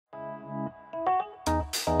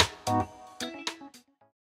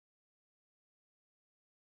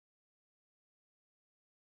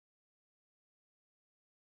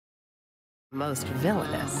most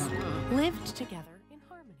villainous, lived together in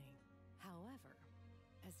harmony. However,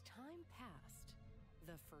 as time passed,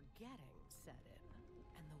 the forgetting set in,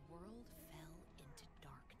 and the world fell into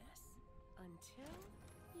darkness until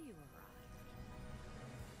you arrived.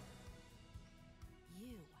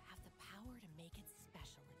 You have the power to make it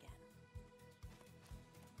special again.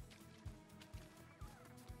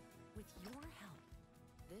 With your help,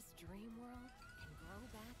 this dream world can grow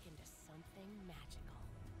back into something magical.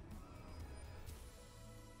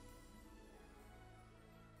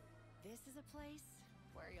 This is a place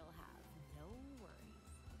where you'll have no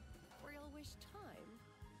worries, where you'll wish time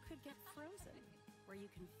could get frozen, where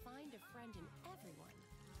you can find a friend in everyone,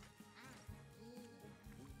 and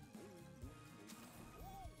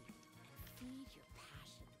feed your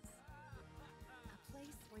passions. A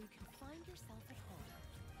place where you can find yourself at home.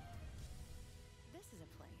 This is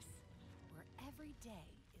a place where every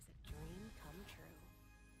day is a dream come true.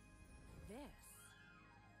 This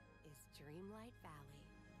is Dreamlight Valley.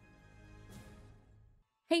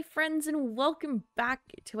 Hey friends, and welcome back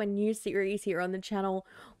to a new series here on the channel.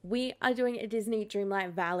 We are doing a Disney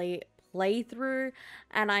Dreamlight Valley playthrough,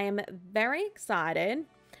 and I am very excited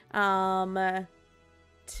to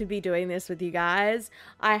be doing this with you guys.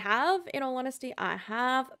 I have, in all honesty, I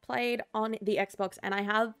have played on the Xbox, and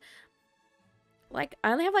I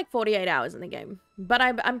only have like 48 hours in the game, but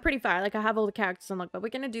I'm pretty far. Like, I have all the characters unlocked, but we're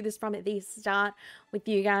going to do this from the start with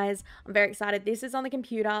you guys. I'm very excited. This is on the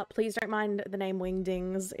computer. Please don't mind the name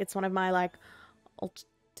Wingdings. It's one of my like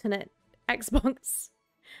alternate Xbox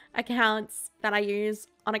accounts that I use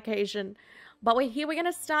on occasion. But we're here. We're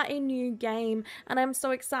going to start a new game, and I'm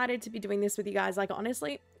so excited to be doing this with you guys. Like,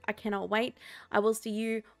 honestly, I cannot wait. I will see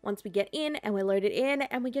you once we get in and we're loaded in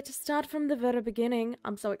and we get to start from the very beginning.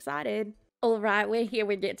 I'm so excited. All right, we're here.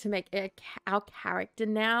 We get to make our character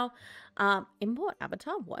now. Import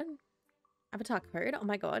avatar. What? Avatar code? Oh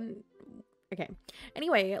my god. Okay.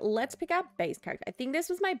 Anyway, let's pick our base character. I think this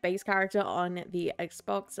was my base character on the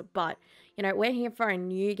Xbox, but you know, we're here for a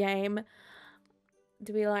new game.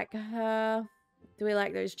 Do we like her? Do we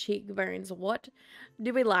like those cheekbones? What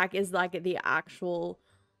do we like is like the actual,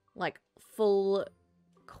 like, full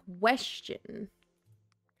question.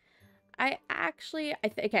 I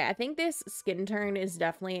think this skin tone is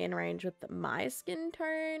definitely in range with my skin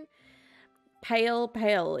tone.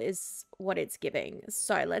 Pale is what it's giving.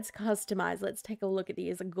 So let's customize. Let's take a look at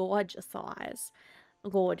these gorgeous eyes.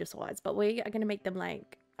 Gorgeous eyes. But we are going to make them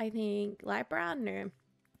like, I think, light brown. No.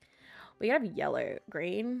 We gotta have yellow,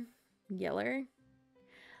 green, yellow,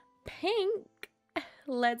 pink.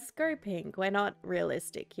 Let's go pink. We're not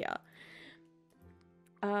realistic here.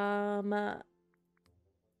 I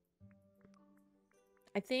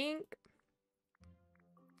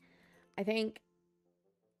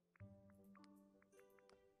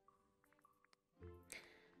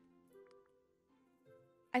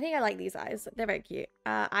think I like these eyes. They're very cute.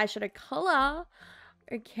 Eyeshadow color.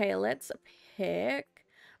 Okay, let's pick.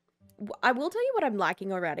 I will tell you what I'm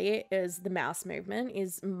liking already is the mouse movement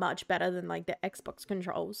is much better than like the Xbox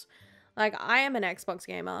controls. Like, I am an Xbox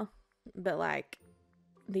gamer, but like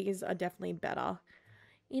these are definitely better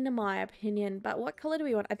in my opinion. But what color do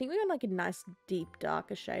we want? I think we want like a nice deep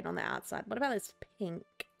darker shade on the outside. What about this pink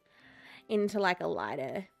into like a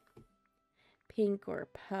lighter pink or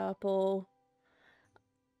purple?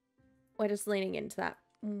 We're just leaning into that.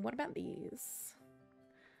 What about these?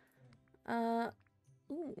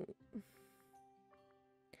 Ooh.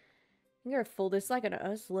 I'm gonna fold this like an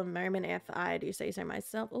Ursula moment if I do say so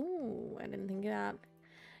myself. Ooh, I didn't think of that.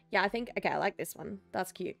 Yeah, I think, okay, I like this one.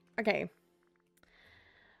 That's cute. Okay.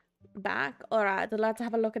 Back. All right, let's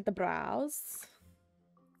have a look at the brows.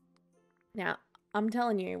 Now, I'm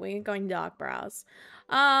telling you, we're going dark brows.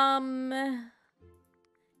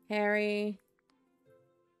 Hairy.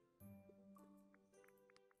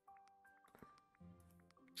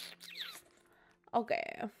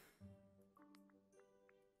 Okay.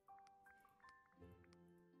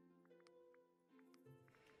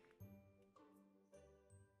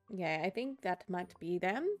 Yeah, I think that might be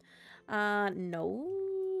them.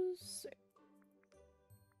 Nose.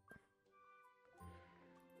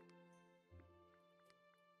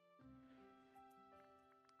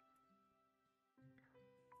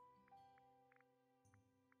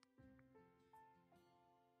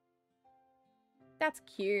 That's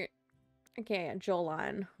cute. Okay,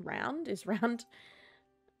 jawline. Round is round.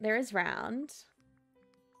 There is round.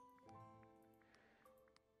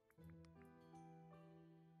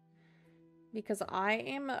 Because I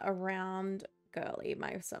am a round girly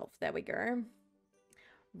myself. There we go.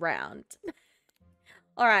 Round.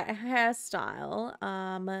 All right,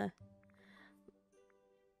 hairstyle.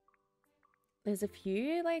 There's a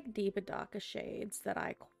few like deeper, darker shades that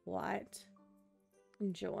I quite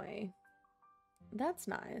enjoy. That's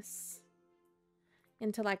nice.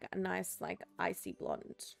 Into like a nice like icy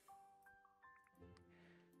blonde.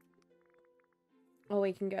 Or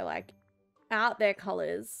we can go like out there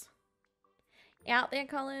colors. Out there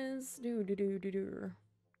colors. Do do do do do.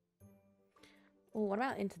 Oh, what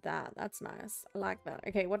about into that? That's nice. I like that.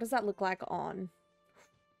 Okay, what does that look like on?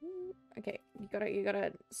 Okay, you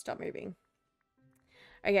gotta stop moving.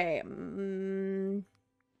 Okay.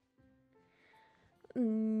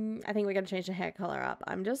 I think we're gonna change the hair color up.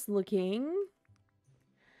 I'm just looking.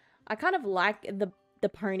 I kind of like the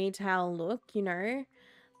ponytail look, you know.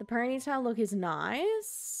 The ponytail look is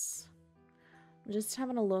nice. I'm just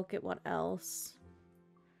having a look at what else.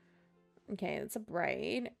 Okay, it's a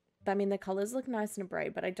braid. I mean, the colors look nice in a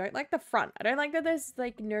braid, but I don't like the front. I don't like that there's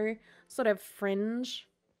like no sort of fringe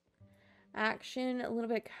action. A little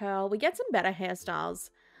bit curl. We get some better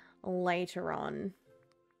hairstyles later on.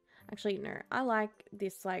 Actually, no. I like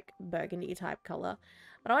this like burgundy type color.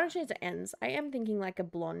 But I want to change the ends. I am thinking like a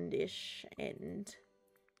blondish end.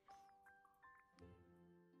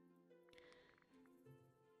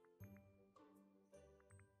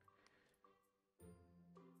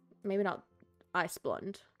 Maybe not ice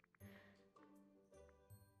blonde.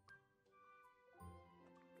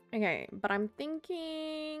 Okay, but I'm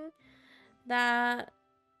thinking that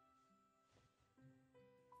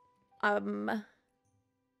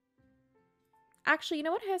actually, you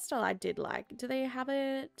know what hairstyle I did like? Do they have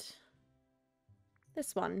it?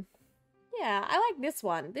 This one. Yeah, I like this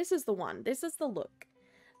one. This is the one. This is the look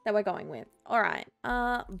that we're going with. All right.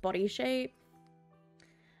 Body shape.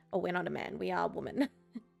 Oh, we're not a man. We are a woman.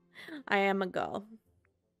 I am a girl.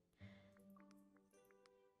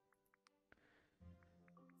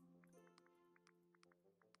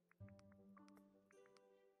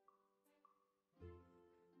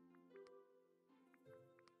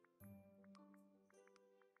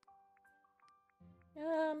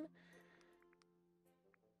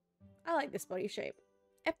 I like this body shape.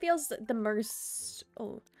 It feels the most...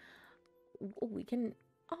 Oh, we can...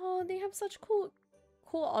 Oh, they have such cool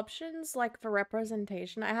options, like, for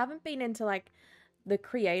representation. I haven't been into, like, the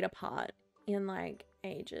creator part in, like,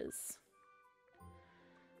 ages.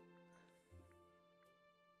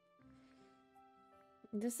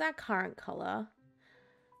 This is our current color.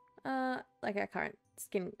 Like our current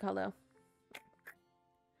skin color.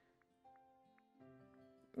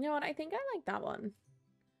 You know what? I think I like that one.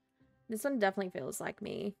 This one definitely feels like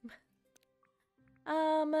me.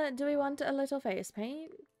 Do we want a little face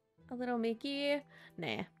paint? A little Mickey?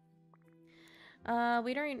 Nah.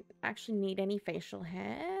 We don't actually need any facial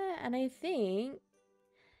hair, and I think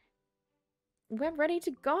we're ready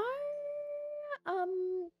to go.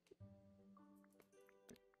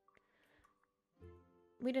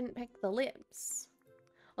 We didn't pick the lips.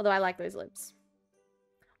 Although I like those lips.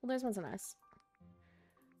 Well, those ones are nice.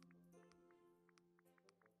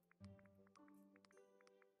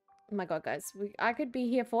 Oh my god, guys. I could be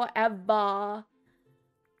here forever.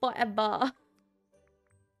 Forever.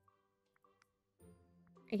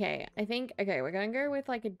 Okay, I think... Okay, we're gonna go with,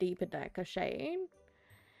 like, a deeper darker shade.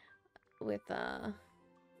 With, I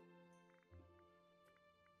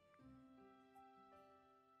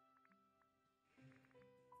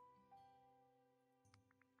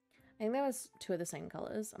think there was two of the same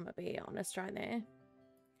colors. I'm gonna be honest right there.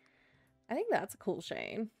 I think that's a cool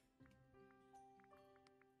shade.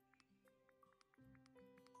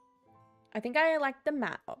 I think I like the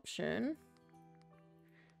matte option.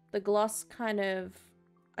 The gloss kind of...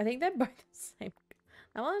 I think they're both the same.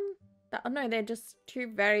 That one? That, oh no, they're just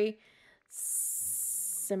two very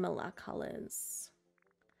similar colors.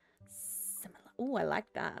 Similar. Oh, I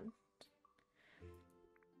like that.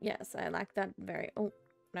 Yes, I like that very... Oh,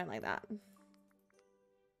 I don't like that.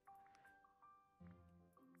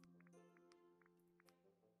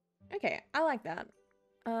 Okay, I like that.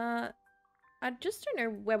 I just don't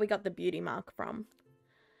know where we got the beauty mark from.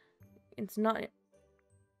 It's not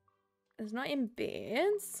in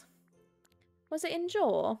beards. Was it in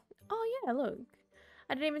jaw? Oh yeah, look.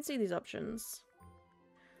 I didn't even see these options.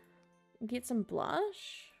 Get some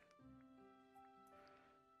blush.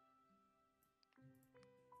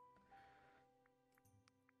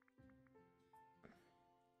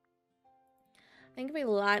 I think if we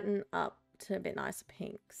lighten up to a bit nicer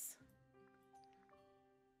pinks.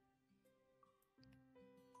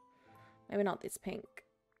 Maybe not this pink.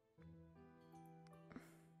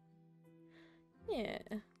 Yeah.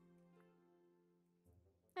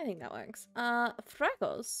 I think that works.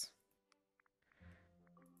 Freckles.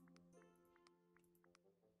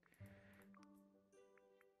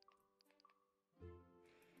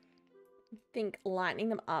 think lightening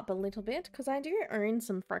them up a little bit because I do own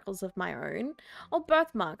some freckles of my own. Oh,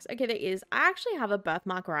 birthmarks. Okay, there is. I actually have a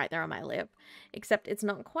birthmark right there on my lip, except it's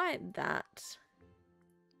not quite that.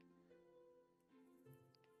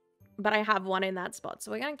 But I have one in that spot,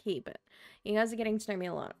 so we're going to keep it. You guys are getting to know me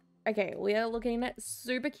a lot. Okay, we are looking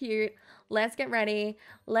super cute. Let's get ready.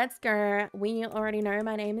 Let's go. We already know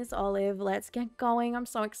my name is Olive. Let's get going. I'm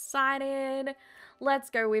so excited. Let's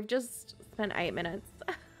go. We've just spent 8 minutes.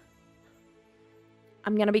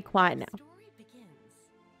 I'm going to be quiet now. The story begins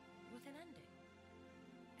with an ending.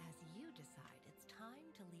 As you decide it's time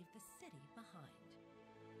to leave the city behind.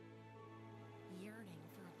 Yearning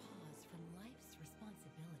for a pause from life's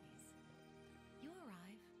responsibilities, you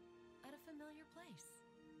arrive at a familiar place.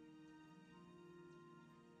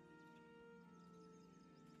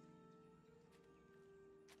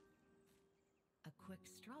 A quick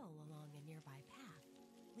stroll along a nearby path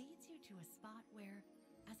leads you to a spot where,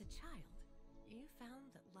 as a child, you found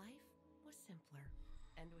that life was simpler,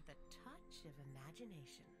 and with a touch of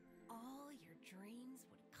imagination, all your dreams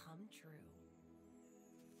would come true.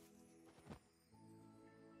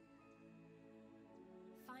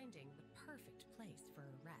 Finding the perfect place for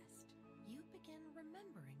a rest, you begin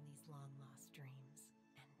remembering these long-lost dreams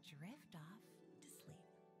and drift off to sleep.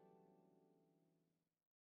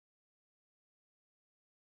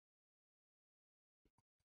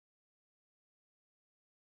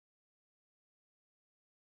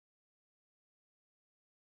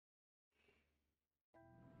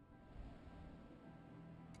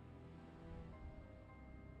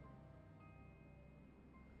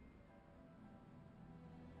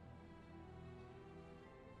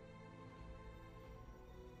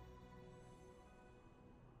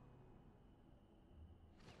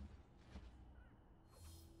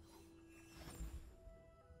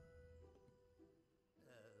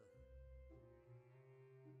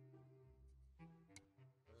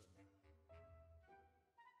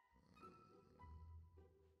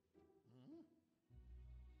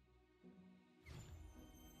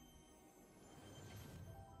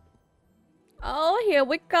 Oh, here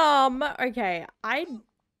we come. Okay, Hello.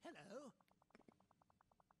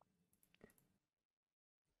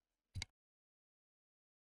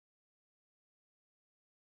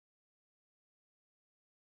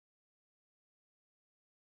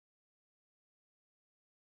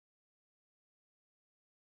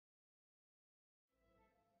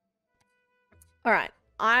 All right.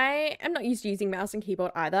 I am not used to using mouse and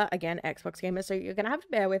keyboard either. Again, Xbox gamer, so you're going to have to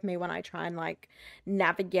bear with me when I try and like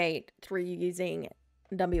navigate through using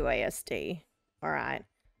WASD. All right.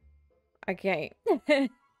 Okay.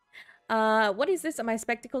 What is this? Are my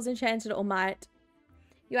spectacles enchanted or might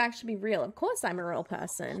you actually be real? Of course I'm a real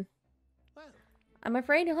person. Well, I'm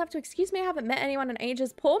afraid you'll have to excuse me. I haven't met anyone in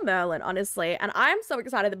ages. Poor Merlin, honestly. And I'm so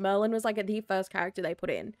excited that Merlin was like the first character they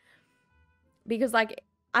put in. Because like,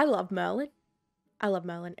 I love Merlin. I love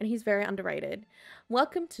Merlin, and he's very underrated.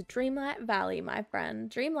 Welcome to Dreamlight Valley, my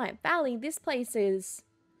friend. Dreamlight Valley, this place is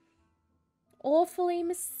awfully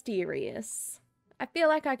mysterious. I feel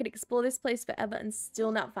like I could explore this place forever and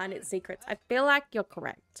still not find its secrets. I feel like you're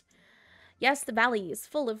correct. Yes, the valley is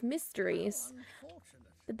full of mysteries, unfortunate.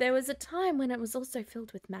 but there was a time when it was also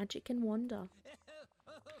filled with magic and wonder.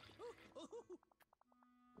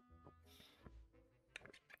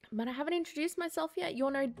 But I haven't introduced myself yet.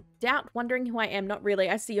 You're no doubt wondering who I am. Not really.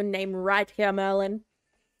 I see your name right here, Merlin.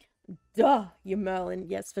 Duh, you Merlin.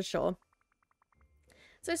 Yes, for sure.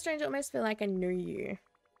 So strange, I almost feel like I knew you.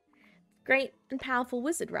 Great and powerful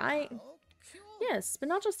wizard, right? Oh, sure. Yes, but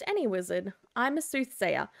not just any wizard. I'm a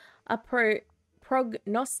soothsayer, a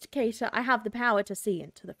prognosticator. I have the power to see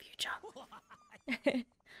into the future. I'm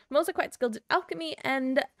also quite skilled at alchemy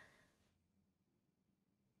and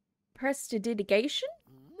prestidigitation.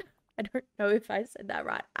 I don't know if I said that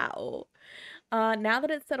right at all. Now that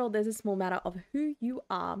it's settled, there's a small matter of who you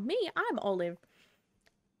are. Me, I'm Olive.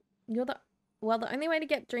 Well, the only way to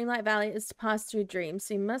get Dreamlight Valley is to pass through dreams,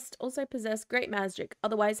 so you must also possess great magic.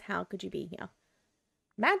 Otherwise, how could you be here?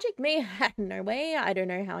 Magic? Me? No way. I don't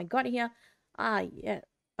know how I got here. Yeah.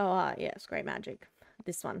 Oh, yes, great magic.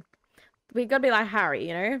 This one. We gotta be like Harry,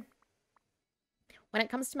 you know? When it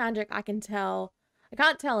comes to magic, I can't tell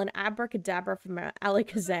an abracadabra from an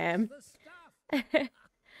alakazam. That's the stuff.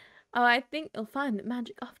 Oh, I think you'll find that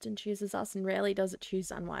magic often chooses us and rarely does it choose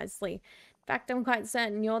unwisely. In fact, I'm quite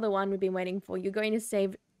certain you're the one we've been waiting for. You're going to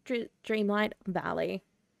save Dreamlight Valley.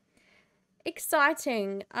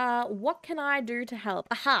 Exciting. What can I do to help?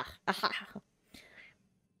 Aha! Aha!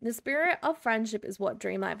 The spirit of friendship is what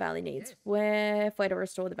Dreamlight Valley needs. We're to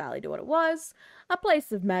restore the valley to what it was. A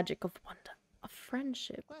place of magic, of wonder, of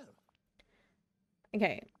friendship. Well,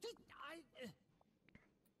 Okay.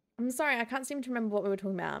 I'm sorry, I can't seem to remember what we were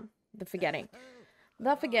talking about. The forgetting.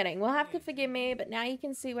 The forgetting. We'll have to forgive me, but now you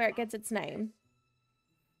can see where it gets its name.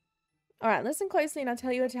 Alright, listen closely and I'll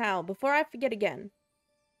tell you a tale before I forget again.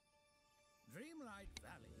 Dreamlight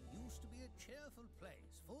Valley used to be a cheerful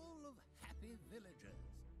place full of happy villagers.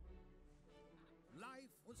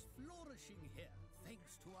 Life was flourishing here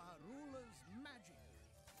thanks to our ruler's magic.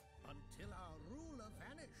 Until our ruler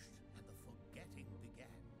vanished and the forgetting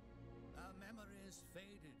began. Our memories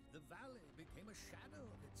faded. The valley became a shadow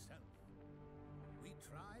of itself. We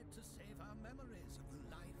tried to save our memories of the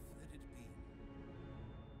life that had been.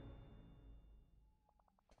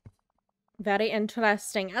 Very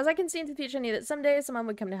interesting. As I can see into the future, I knew that someday someone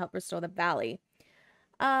would come to help restore the valley.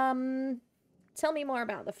 Tell me more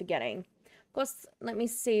about the forgetting. Of course, let me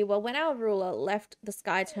see. Well, when our ruler left, the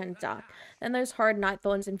sky turned dark. Then those horrid night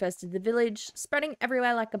thorns infested the village, spreading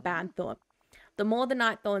everywhere like a bad thought. The more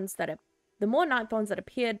night thorns that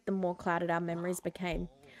appeared, the more clouded our memories became.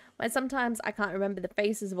 Why sometimes I can't remember the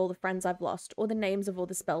faces of all the friends I've lost, or the names of all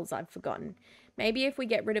the spells I've forgotten. Maybe if we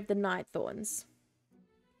get rid of the night thorns,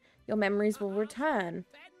 your memories will return.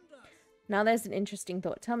 Now there's an interesting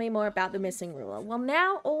thought. Tell me more about the missing ruler. Well,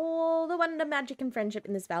 now all the wonder, magic, and friendship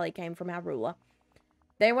in this valley came from our ruler.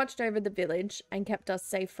 They watched over the village and kept us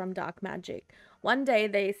safe from dark magic. One day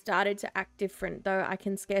they started to act different, though I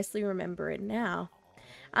can scarcely remember it now.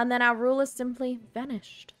 And then our ruler simply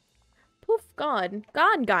vanished. Poof, gone.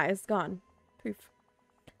 Gone, guys, gone. Poof.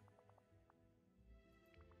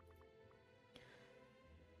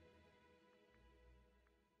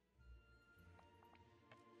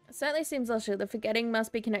 It certainly seems logical. The forgetting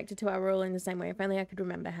must be connected to our rule in the same way. If only I could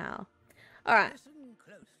remember how. Alright.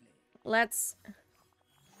 Let's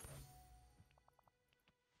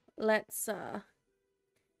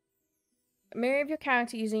move your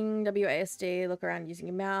character using WASD. Look around using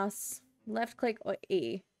your mouse. Left click or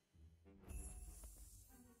E.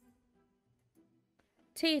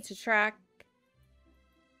 T to track.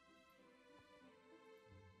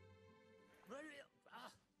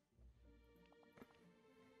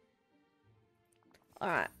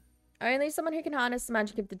 Alright. Only someone who can harness the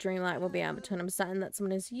magic of the Dreamlight will be able to understand that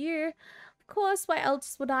someone is you. Of course, why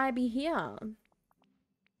else would I be here?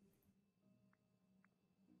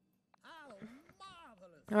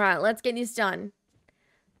 Alright, let's get this done.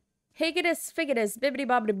 Higgitus, figgitus, bibbidi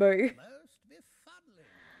bobbidi boo.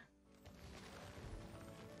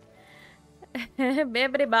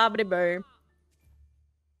 Bibbidi bobbidi boo.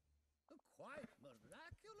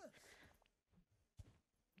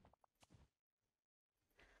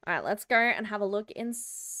 Alright, let's go and have a look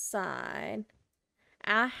inside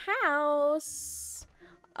our house.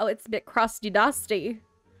 Oh, it's a bit crusty dusty.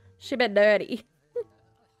 She a bit dirty.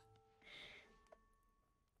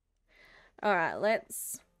 Alright,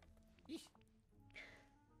 let's...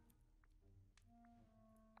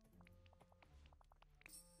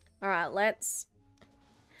 Alright, let's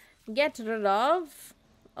get rid of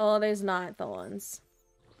all those night thorns.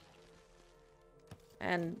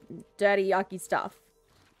 And dirty, yucky stuff.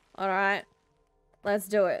 Alright, let's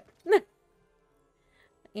do it.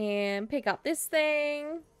 And pick up this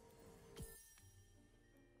thing.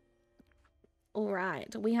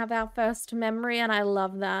 Alright, we have our first memory and I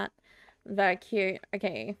love that. Very cute.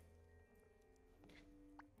 Okay.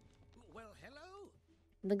 Well, hello.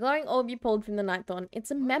 The glowing orb you pulled from the night thorn.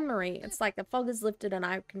 It's a memory. It's like the fog is lifted and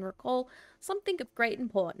I can recall something of great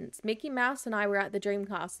importance. Mickey Mouse and I were at the Dream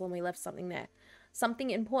Castle and we left something there.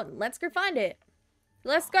 Something important. Let's go find it.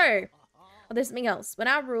 Let's go. Oh, there's something else. When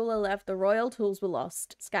our ruler left, the royal tools were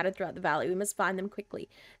lost, scattered throughout the valley. We must find them quickly.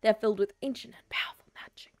 They're filled with ancient and powerful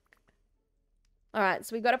magic. Alright,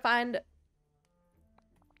 so we've got to find...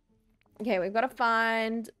 Okay, we've got to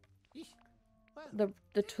find the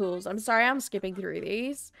tools. I'm sorry, I'm skipping through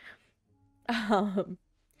these.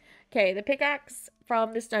 Okay, the pickaxe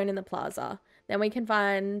from the stone in the plaza. Then we can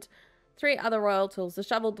find 3 other royal tools. The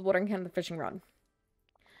shovel, the watering can, and the fishing rod.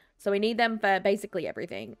 So we need them for basically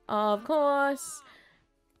everything. Of course.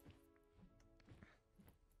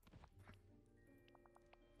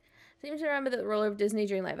 Seem to remember that the ruler of Disney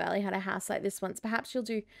Dreamlight Valley had a house like this once. Perhaps you'll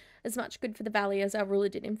do as much good for the valley as our ruler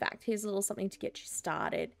did. In fact, here's a little something to get you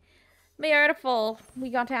started. Beautiful.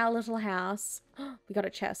 We got our little house. We got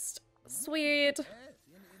a chest. Sweet.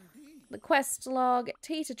 The quest log.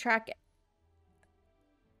 T to track it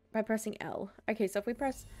by pressing L. Okay, so if we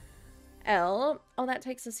press L. Oh, that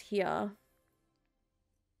takes us here.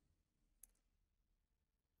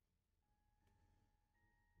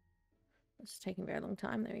 It's taking a very long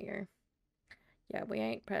time. There we go. Yeah, we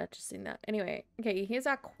ain't purchasing that. Anyway, okay, here's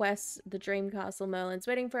our quest. The Dream Castle, Merlin's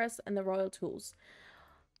waiting for us, and the royal tools.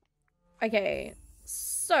 Okay,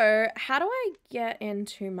 So, how do I get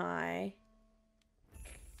into my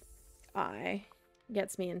eye?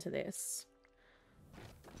 Gets me into this.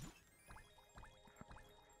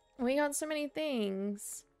 We got so many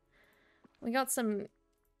things. We got some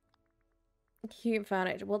cute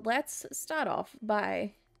furniture. Well, let's start off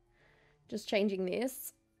by just changing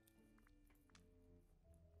this.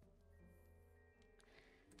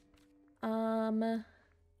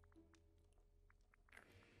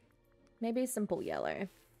 Maybe simple yellow.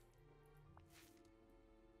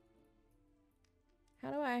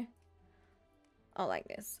 How do I? Oh, like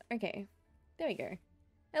this. Okay. There we go.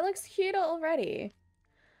 It looks cute already.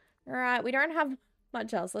 Alright, we don't have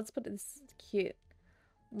much else. Let's put this cute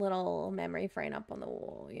little memory frame up on the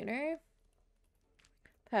wall, you know?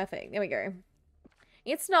 Perfect. There we go.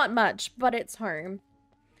 It's not much, but it's home.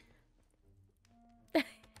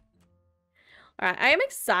 Alright, I am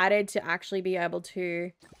excited to actually be able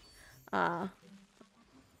to... Oh,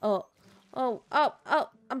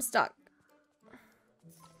 I'm stuck.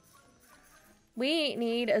 We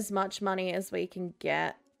need as much money as we can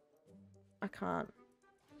get. I can't.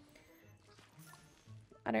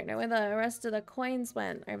 I don't know where the rest of the coins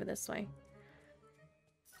went. Over this way.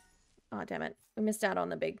 Oh, damn it. We missed out on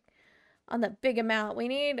the big amount. We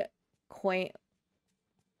need coin.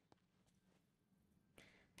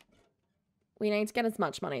 We need to get as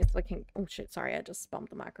much money as we can. Oh shit, sorry, I just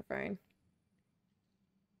bumped the microphone.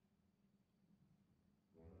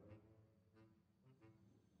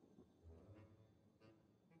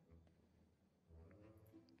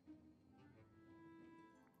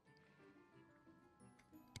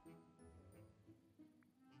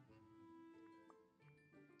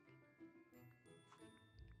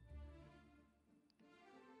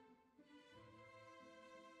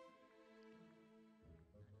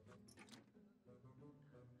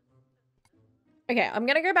 Okay, I'm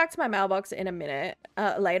gonna go back to my mailbox in a minute,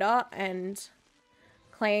 later, and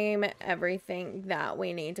claim everything that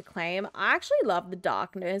we need to claim. I actually love the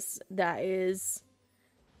darkness that is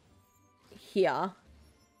here.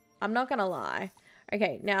 I'm not gonna lie.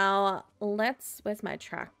 Okay, now where's my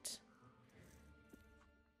tract?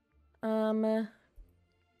 Okay,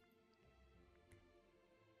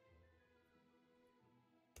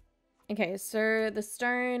 so the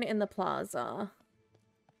stone in the plaza.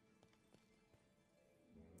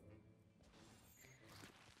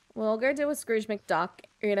 We'll go do a Scrooge McDuck,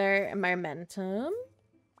 Uno, momentum.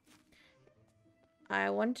 I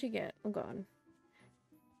want to get... Oh, God.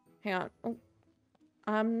 Hang on. Oh,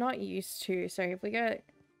 I'm not used to... So if we go...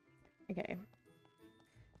 Okay.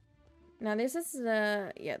 Now this is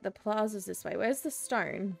the... Yeah, the plaza's this way. Where's the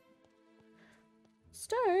stone?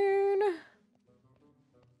 Stone!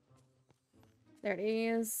 There it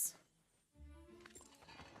is.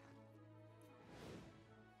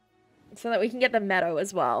 So that we can get the meadow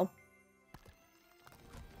as well.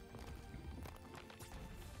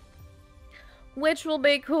 Which will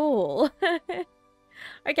be cool.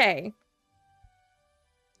 Okay.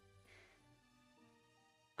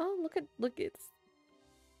 Oh, look, it's...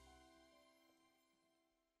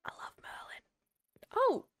 I love Merlin.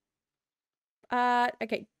 Oh!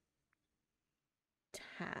 Okay.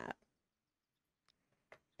 Tab.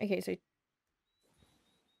 Okay, so...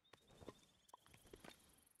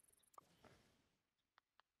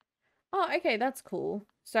 Oh, okay, that's cool.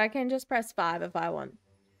 So I can just press 5 if I want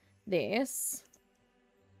this.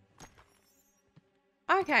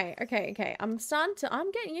 Okay. I'm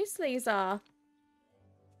getting used to these,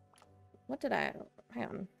 what did I... Hang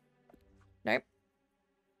on. Nope.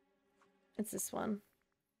 It's this one.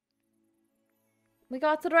 We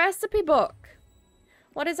got the recipe book.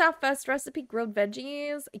 What is our first recipe? Grilled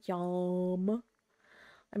veggies? Yum.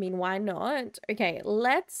 I mean, why not? Okay,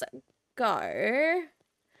 let's go.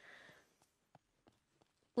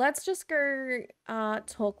 Let's just go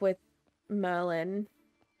talk with Merlin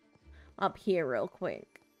up here real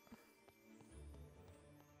quick.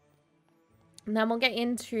 And then we'll get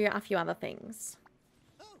into a few other things.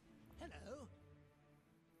 Oh, hello.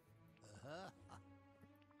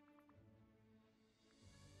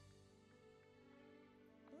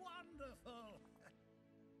 Wonderful.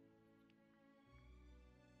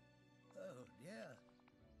 Oh, dear.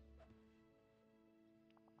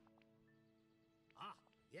 Ah,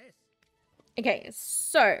 yes. Okay,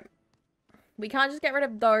 so we can't just get rid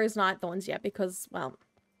of those night thorns yet because, well...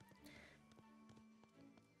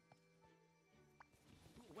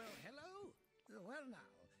 Well, hello. Well, now,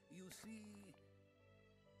 you see...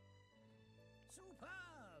 Superb.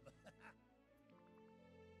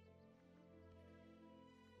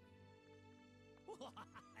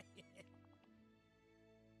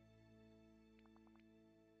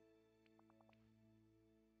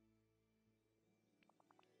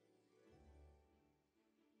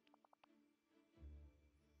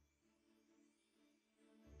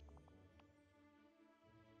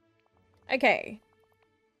 Okay.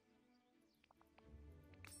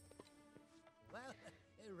 Well,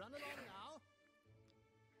 run along now.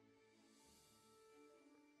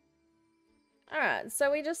 Alright,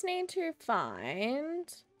 so we just need to find...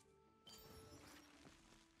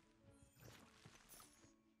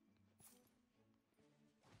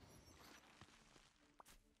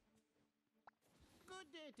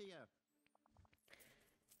 Good day to you.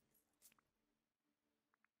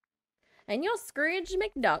 And you're Scrooge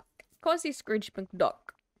McDuck. Of course he's Scrooge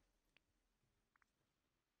McDuck.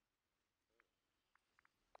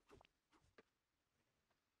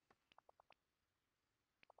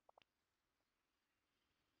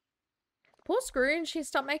 Poor Scrooge, he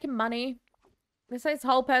stopped making money. This his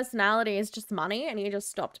whole personality is just money, and he just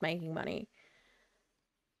stopped making money.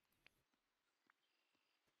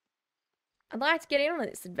 I'd like to get in on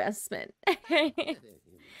this investment.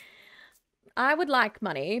 I would like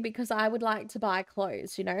money because I would like to buy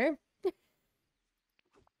clothes, you know?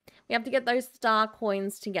 We have to get those star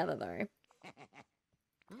coins together, though.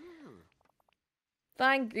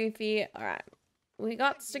 Fine, Goofy. Alright. We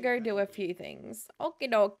got to go do a few things. Okie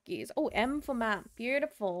dokies. Oh, M for map.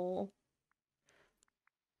 Beautiful.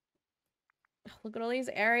 Look at all these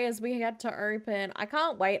areas we had to open. I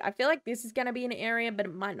can't wait. I feel like this is going to be an area, but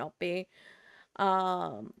it might not be.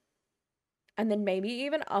 And then maybe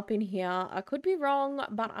even up in here. I could be wrong,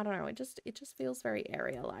 but I don't know. It just feels very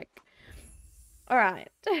area-like. All right.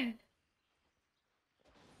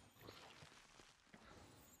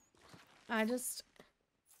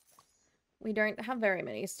 We don't have very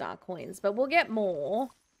many star coins, but we'll get more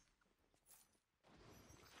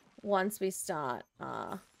once we start.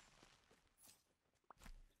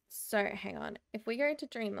 So hang on. If we go to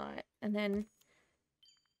Dreamlight and then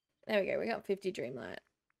there we go. We got 50 Dreamlight.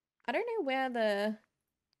 I don't know where the...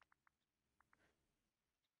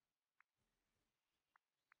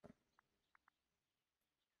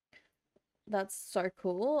 That's so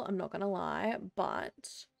cool. I'm not gonna lie,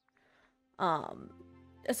 but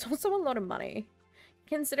it's also a lot of money.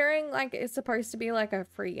 Considering like it's supposed to be like a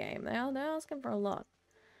free game. They're asking for a lot.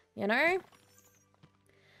 You know?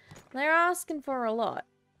 They're asking for a lot.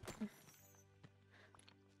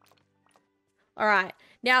 Alright.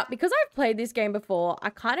 Now, because I've played this game before, I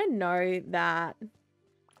kind of know that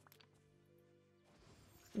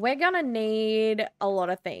we're gonna need a lot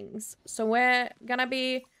of things. So we're gonna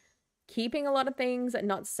be keeping a lot of things and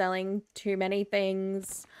not selling too many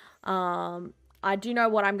things. I do know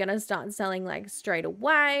what I'm gonna start selling like straight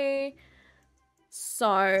away.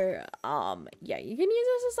 So, yeah, you can use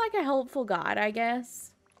this as like a helpful guide, I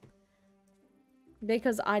guess.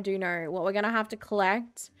 Because I do know what we're gonna have to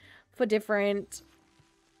collect for different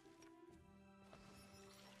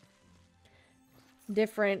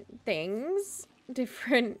things.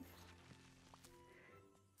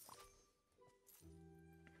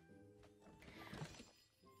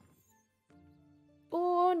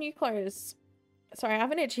 Oh, new clothes. Sorry, I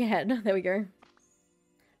have an itchy head. There we go.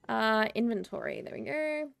 Inventory. There we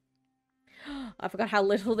go. I forgot how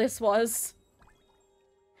little this was.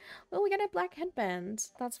 Well, we got a black headband.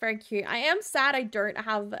 That's very cute. I am sad I don't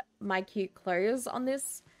have my cute clothes on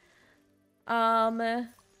this. Oh,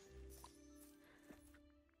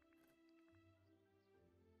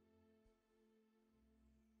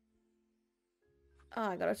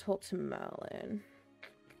 I gotta talk to Merlin.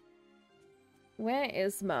 Where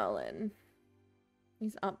is Merlin?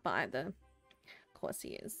 He's up by the... Of course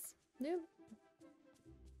he is. Nope.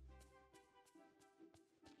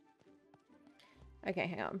 Okay,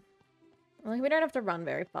 hang on. Well, we don't have to run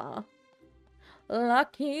very far.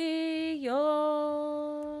 Lucky you're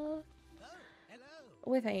Oh,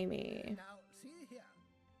 hello. with Amy. Now, see here.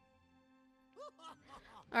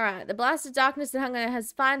 Alright, the blast of darkness and hunger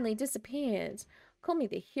has finally disappeared. Call me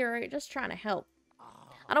the hero, just trying to help.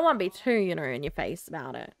 I don't want to be too, you know, in your face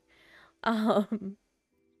about it. Well,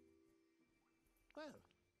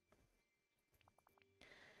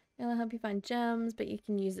 It'll help you find gems, but you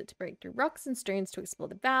can use it to break through rocks and stones to explore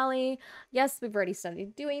the valley. Yes, we've already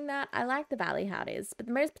started doing that. I like the valley how it is, but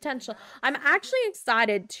the most potential... I'm actually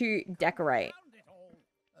excited to decorate. found it all.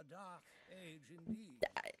 A dark age indeed.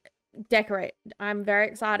 Decorate. I'm very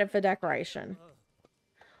excited for decoration.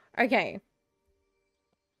 Okay.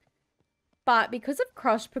 But because of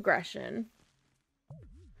cross progression...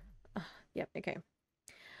 yep, okay.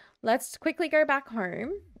 Let's quickly go back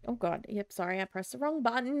home. Oh god, yep, sorry, I pressed the wrong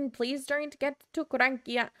button. Please don't get too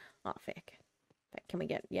cranky. Oh, feck. Can we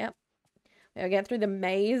get, yep. We'll get through the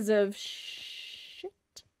maze of shit.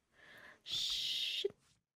 Shit.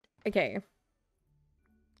 Okay.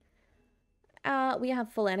 We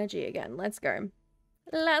have full energy again. Let's go.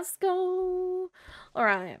 Let's go.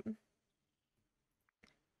 Alright.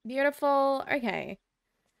 Beautiful. Okay.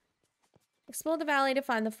 Explore the valley to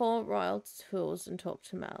find the 4 royal tools and talk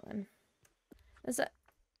to Merlin. Is it?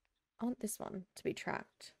 I want this one to be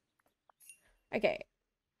tracked. Okay.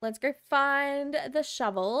 Let's go find the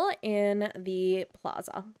shovel in the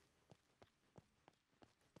plaza.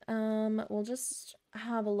 We'll just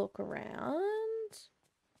have a look around.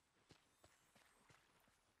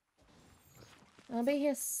 I'll be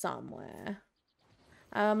here somewhere.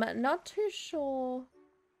 Not too sure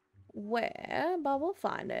where, but we'll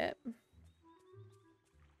find it.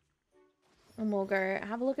 And we'll go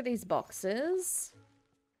have a look at these boxes.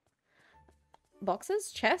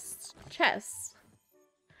 Boxes? Chests? Chests.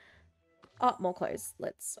 Oh, more clothes.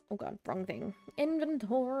 Let's... Oh god, wrong thing.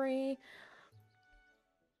 Inventory.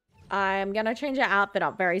 I'm gonna change our outfit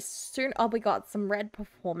up very soon. Oh, we got some red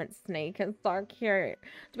performance sneakers. So cute.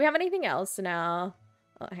 Do we have anything else in our...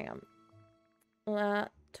 Oh, hang on.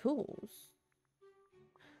 Tools.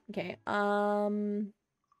 Okay,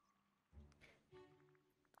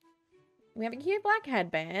 we have a cute black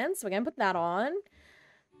headband, so we're gonna put that on.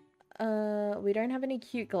 We don't have any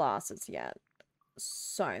cute glasses yet.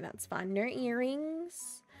 So that's fine. No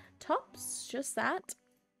earrings. Tops, just that.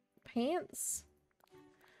 Pants.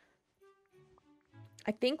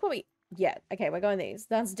 I think what we... Yeah, okay, we're going these.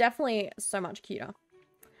 That's definitely so much cuter.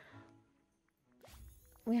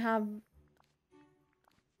 We have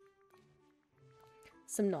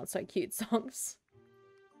some not so cute songs.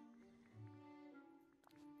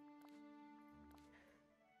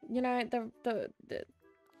 You know,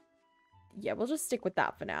 yeah, we'll just stick with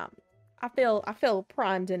that for now. I feel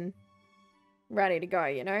primed and ready to go,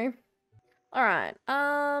 you know? Alright,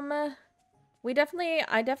 I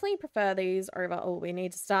definitely prefer these over... Oh, we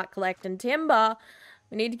need to start collecting timber.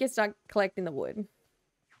 We need to start collecting the wood.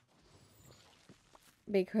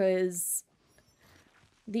 Because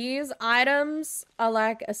these items are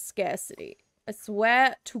like a scarcity. I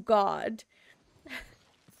swear to God.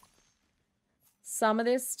 Some of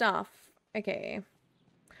this stuff. Okay.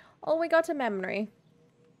 Oh, we got a memory.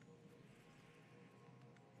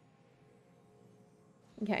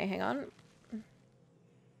 Okay, hang on.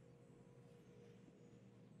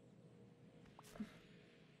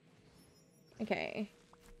 Okay.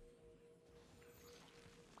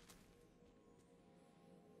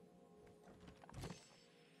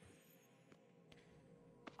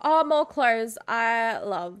 Oh, more clothes. I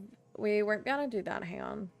love. We won't be able to do that. Hang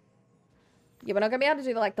on. Yeah, we're not gonna be able to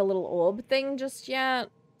do like the little orb thing just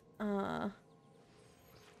yet.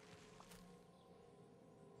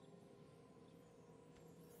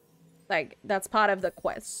 Like, that's part of the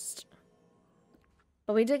quest.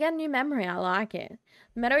 But we did get a new memory. I like it.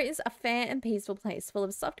 The meadow is a fair and peaceful place full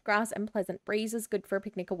of soft grass and pleasant breezes, good for a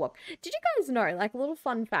picnic or walk. Did you guys know, like a little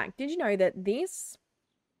fun fact, did you know that this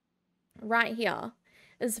right here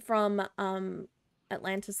is from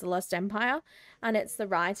Atlantis, the Lost Empire, and it's the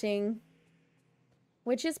writing,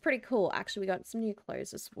 which is pretty cool. Actually, we got some new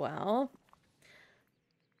clothes as well.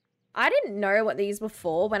 I didn't know what these were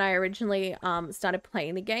for when I originally started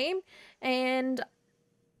playing the game, and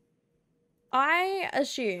I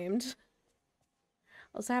assumed...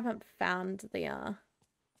 Also, I haven't found the...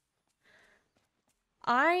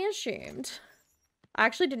 I assumed... I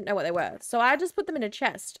actually didn't know what they were, so I just put them in a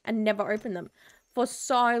chest and never opened them for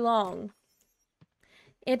so long.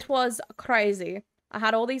 It was crazy. I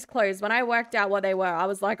had all these clothes. When I worked out what they were, I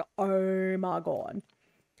was like, oh my god.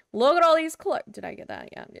 Look at all these clothes. Did I get that?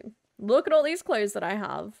 Yeah, I did. Look at all these clothes that I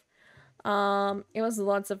have. It was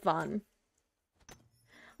lots of fun.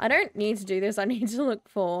 I don't need to do this. I need to look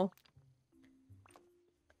for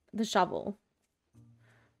the shovel.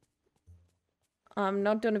 I'm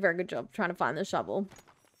not doing a very good job trying to find the shovel.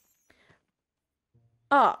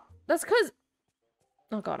 Oh, that's because...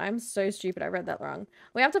 Oh god, I'm so stupid. I read that wrong.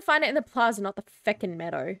 We have to find it in the plaza, not the feckin'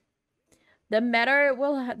 meadow. The meadow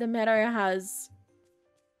will... The meadow has...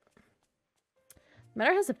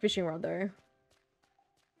 Meadow has a fishing rod, though.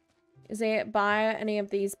 Is it by any of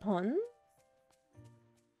these ponds?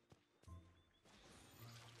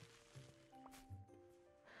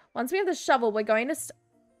 Once we have the shovel, we're going to...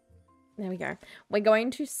 There we go. We're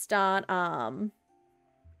going to start,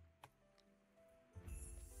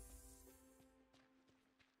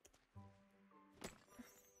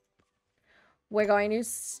 we're going to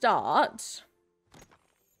start...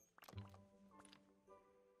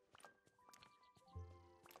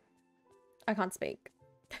 I can't speak.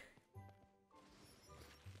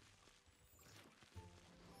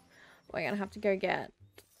 We're gonna have to go get...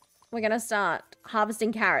 We're gonna start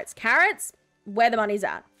harvesting carrots. Carrots, where the money's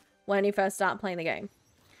at when you first start playing the game.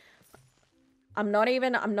 I'm not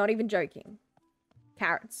even joking.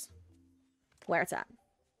 Carrots, where it's at.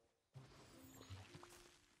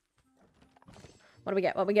 What do we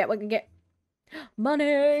get? What we get? What we get?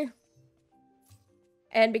 Money!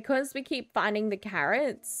 And because we keep finding the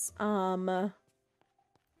carrots,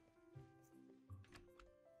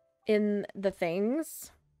 in the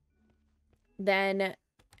things, then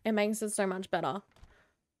it makes it so much better.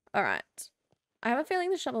 All right. I have a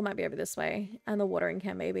feeling the shovel might be over this way and the watering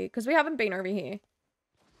can maybe, because we haven't been over here.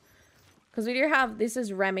 Because we do have, this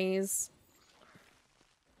is Remy's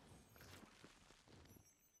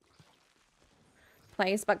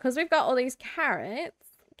place, but because we've got all these carrots.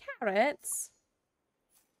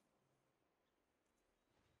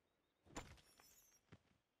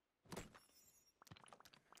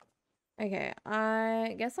 Okay,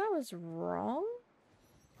 I guess I was wrong.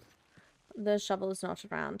 The shovel is not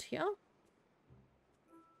around here.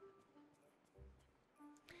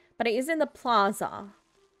 But it is in the plaza.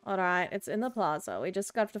 Alright, it's in the plaza. We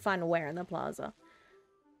just got to find where in the plaza.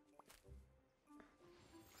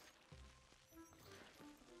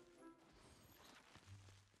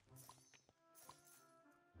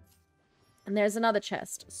 And there's another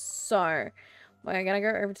chest. So, we're gonna go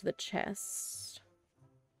over to the chest.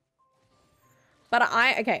 But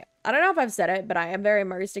okay, I don't know if I've said it, but I am very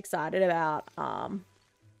most excited about,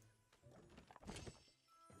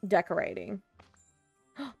 decorating.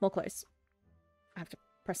 More close. I have to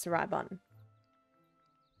press the right button.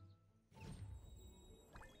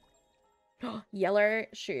 Yellow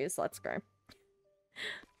shoes. Let's go.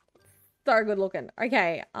 So good looking.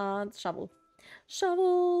 Okay, shovel.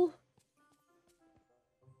 Shovel.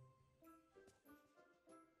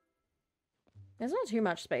 There's not too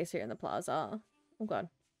much space here in the plaza. Oh god.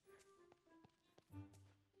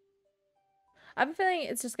 I have a feeling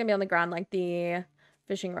it's just gonna be on the ground like the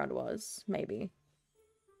fishing rod was, maybe.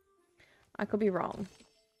 I could be wrong.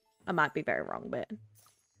 I might be very wrong, but...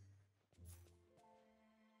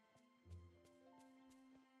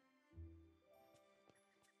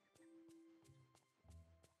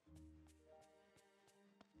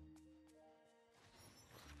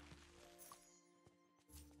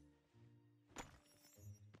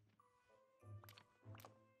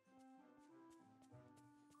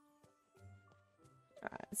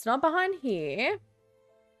 Alright, it's not behind here.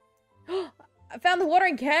 I found the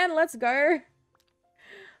watering can. Let's go.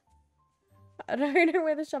 I don't know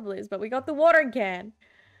where the shovel is, but we got the watering can.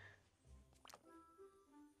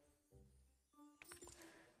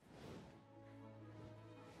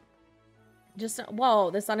 Just, whoa,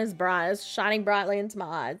 the sun is bright. It's shining brightly into my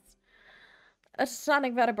eyes. It's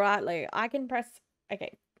shining very brightly. I can press,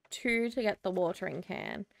 okay, 2 to get the watering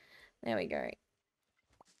can. There we go.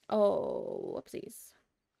 Oh, whoopsies.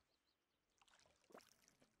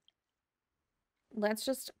 Let's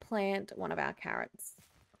just plant one of our carrots.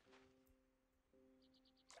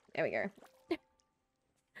 There we go.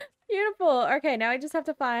 Beautiful. Okay, now I just have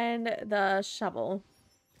to find the shovel.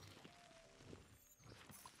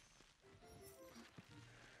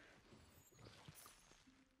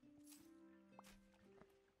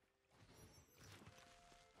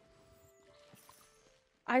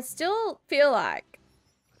 I still feel like,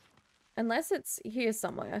 unless it's here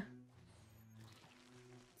somewhere,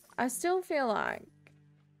 I still feel like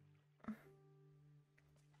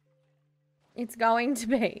it's going to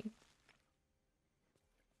be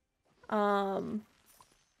ow,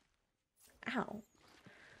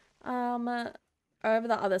 over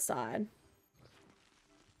the other side.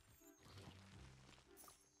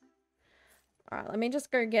 All right, let me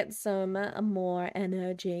just go get some more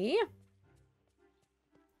energy.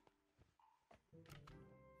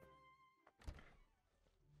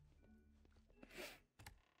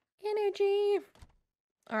 Energy.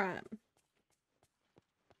 All right.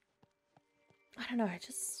 I don't know. I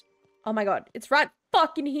just... Oh my god. It's right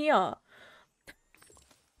fucking here.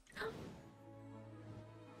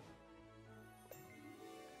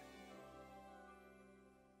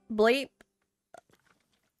 Bleep.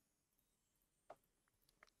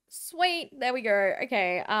 Sweet. There we go.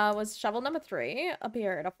 Okay. Was shovel number 3 a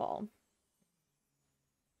beautiful?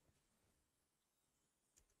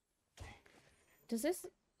 Does this...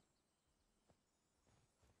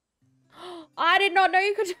 I did not know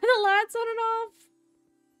you could turn the lights on and off.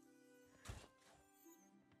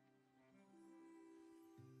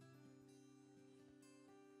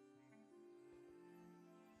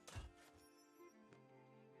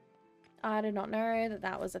 I did not know that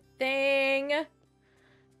that was a thing.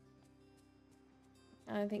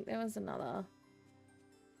 I think there was another.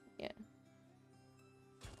 Yeah.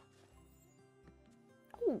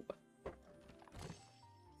 Ooh.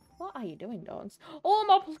 What are you doing, dogs? Oh,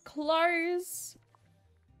 my clothes.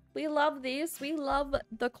 We love this. We love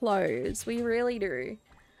the clothes. We really do.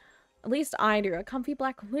 At least I do. A comfy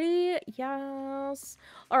black hoodie. Yes.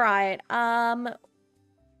 All right. I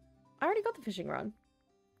already got the fishing rod.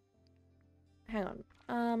 Hang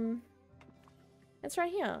on. It's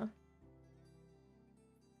right here.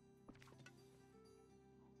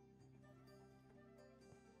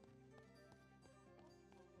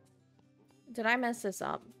 Did I mess this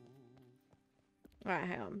up? All right,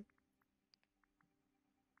 hang on.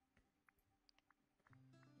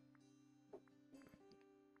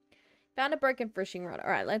 Found a broken fishing rod.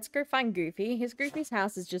 All right, let's go find Goofy. Goofy's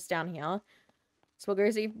house is just down here. So we'll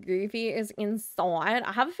go see if Goofy is inside.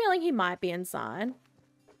 I have a feeling he might be inside.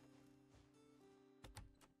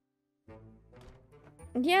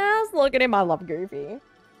 Yes, look at him. I love Goofy.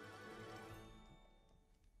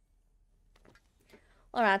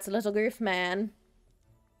 All right, so little Goof man.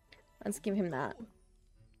 Let's give him that.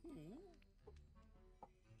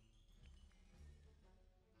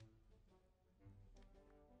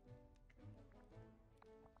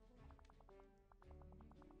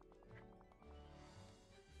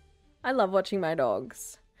 I love watching my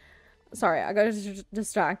dogs. Sorry, I got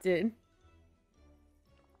distracted.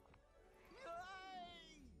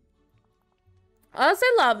 I also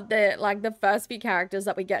love that, like, the first few characters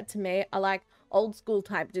that we get to meet are, like, old school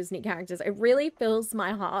type Disney characters. It really fills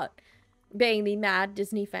my heart being the mad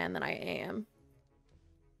Disney fan that I am.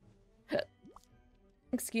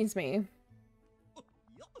 Excuse me.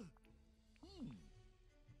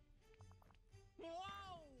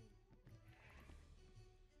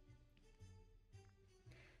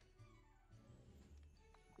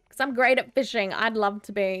 Because I'm great at fishing. I'd love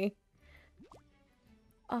to be.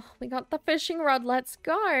 Oh, we got the fishing rod. Let's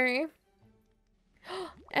go.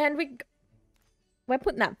 And we're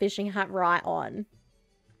putting that fishing hat right on.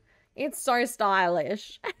 It's so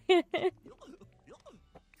stylish.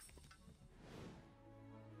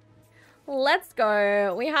 Let's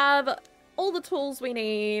go. We have all the tools we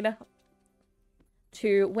need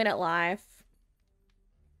to win at life.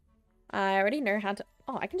 I already know how to...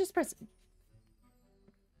 Oh, I can just press...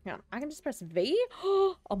 Yeah, I can just press V.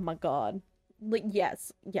 Oh my god. Like,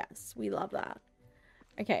 yes, we love that.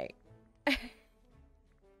 Okay.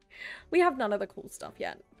 We have none of the cool stuff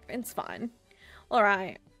yet. It's fine.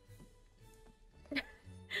 Alright.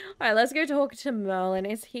 Alright, let's go talk to Merlin.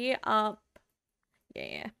 Is he up?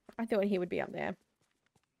 Yeah, I thought he would be up there.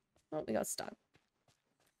 Oh, we got stuck.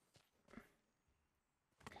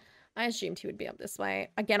 I assumed he would be up this way.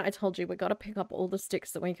 Again, I told you we got to pick up all the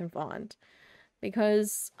sticks that we can find.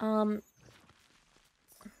 Because,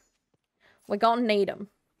 we're gonna need them.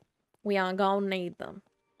 We are gonna need them.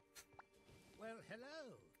 Well,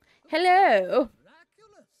 hello. Hello!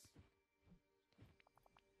 Miraculous.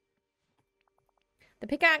 The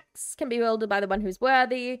pickaxe can be wielded by the one who's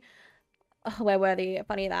worthy. Oh, we're worthy.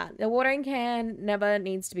 Funny that. The watering can never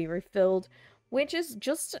needs to be refilled. Which is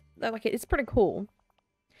just, like, it's pretty cool.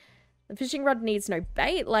 The fishing rod needs no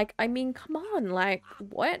bait. Like, I mean, come on. Like,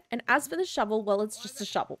 what? And as for the shovel, well, it's just a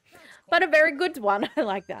shovel. But a very good one. I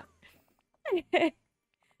like that.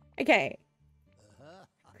 Okay.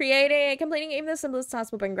 Completing even the simplest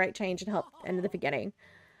task will bring great change and help end of the beginning.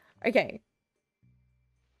 Okay.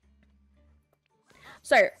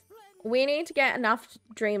 So, we need to get enough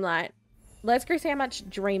Dreamlight. Let's go see how much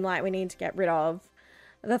Dreamlight we need to get rid of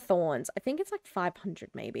the thorns. I think it's like 500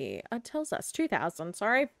 maybe. It tells us 2,000,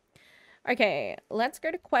 sorry. Okay, let's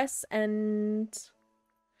go to quests and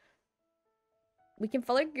we can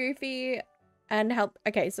follow Goofy and help.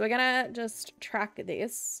 Okay, so we're gonna just track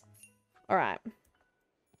this. All right.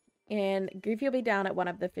 And Goofy will be down at one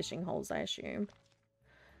of the fishing holes, I assume.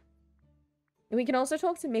 And we can also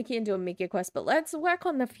talk to Mickey and do a Mickey quest, but let's work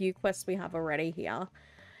on the few quests we have already here.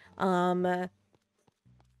 For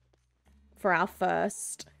our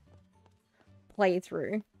first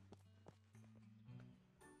playthrough.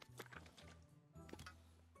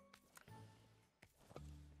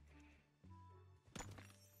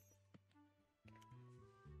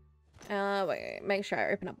 Wait, make sure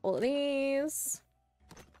I open up all of these.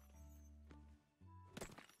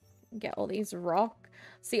 Get all these rock.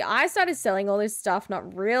 See, I started selling all this stuff,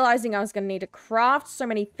 not realizing I was going to need to craft so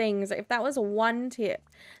many things. If that was one tip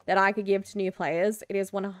that I could give to new players, it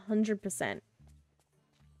is 100%.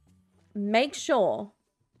 Make sure.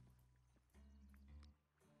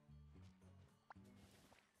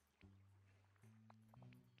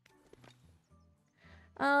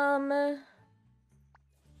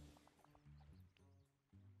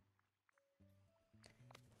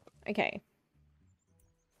 Okay.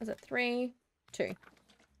 Is it 3, 2,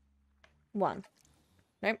 1?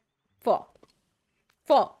 Nope. 4.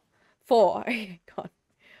 4. 4. God.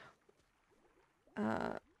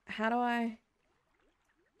 How do I...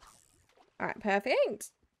 All right, perfect.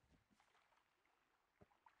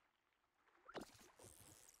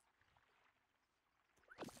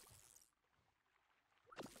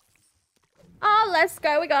 Oh, let's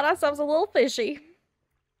go. We got ourselves a little fishy.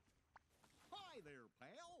 Hi there, pal.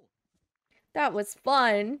 That was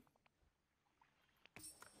fun.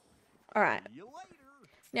 All right. See you later.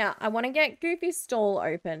 Now, I want to get Goofy's stall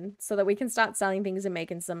open so that we can start selling things and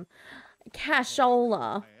making some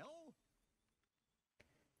cashola. Pal.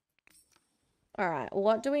 All right,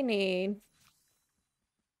 what do we need?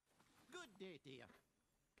 Good day to you.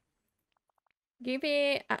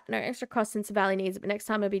 Goofy, no extra cost since the valley needs it, but next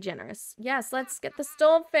time I'll be generous. Yes, let's get the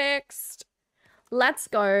stall fixed. Let's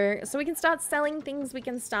go. So we can start selling things. We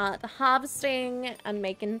can start harvesting and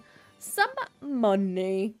making some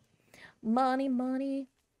money. Money, money.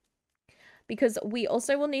 Because we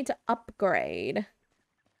also will need to upgrade.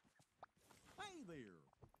 Hey there.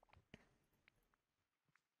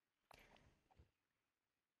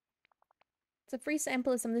 It's a free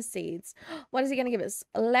sample of some of the seeds. What is he going to give us?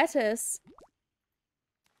 Lettuce.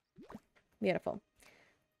 Beautiful.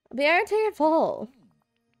 Beautiful.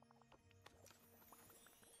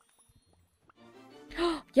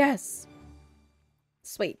 Yes.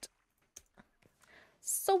 Sweet.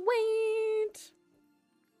 Sweet.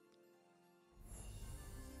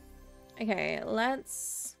 Okay,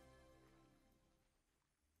 let's...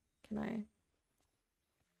 Can I...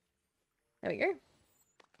 There we go.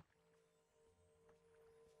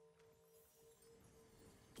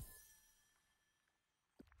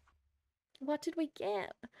 What did we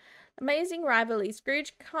get? Amazing rivalry.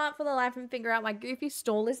 Scrooge can't for the life of him figure out why Goofy's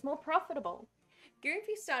stall is more profitable.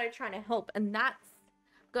 Goofy started trying to help, and that's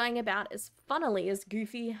going about as funnily as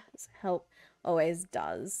Goofy's help always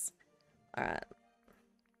does. Alright.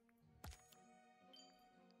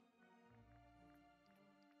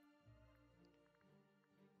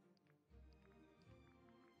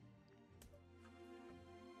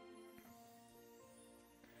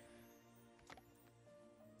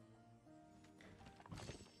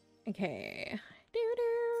 Okay.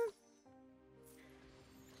 Doo-doo.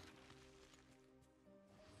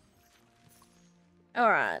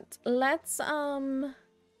 Alright, let's, how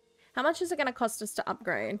much is it gonna cost us to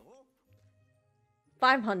upgrade?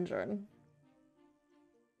 500.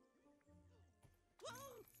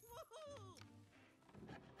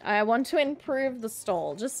 I want to improve the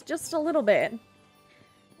stall, just a little bit.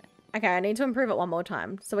 Okay, I need to improve it one more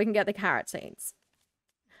time so we can get the carrot seeds.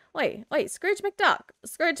 Wait, Scrooge McDuck.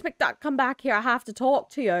 Scrooge McDuck, come back here. I have to talk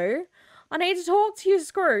to you. I need to talk to you,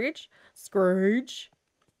 Scrooge. Scrooge.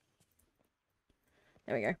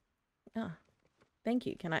 There we go. Ah, thank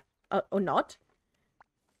you. Can I... or not?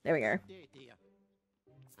 There we go. Good day to you.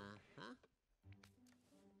 Uh-huh.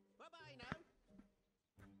 Bye-bye now.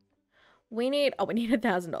 We need... Oh, we need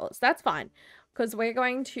 $1,000. That's fine. Because we're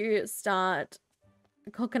going to start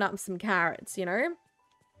cooking up some carrots, you know?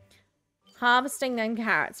 Harvesting them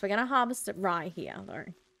carrots. We're going to harvest it right here, though.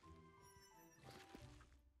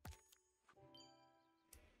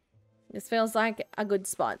 This feels like a good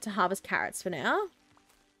spot to harvest carrots for now.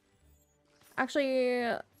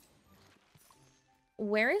 Actually,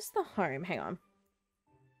 where is the home? Hang on.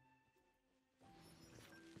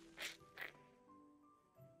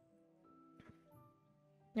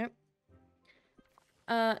 Nope.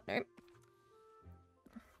 Nope.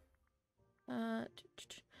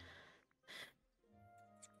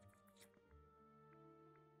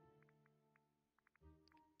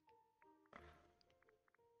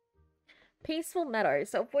 Peaceful Meadow.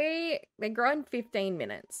 So if they grow in 15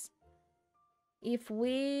 minutes. If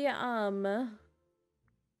we, yeah,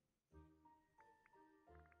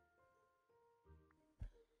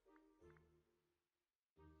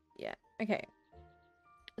 okay.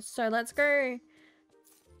 So let's go.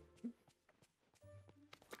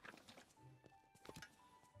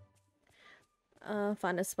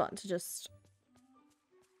 Find a spot to just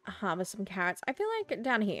harvest some carrots. I feel like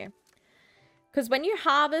down here. Because when you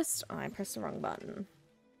harvest... Oh, I pressed the wrong button.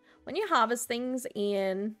 When you harvest things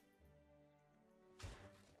in...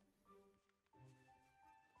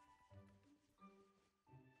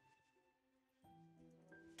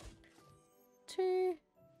 Two...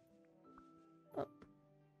 Oh.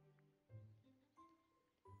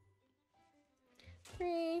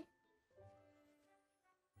 3...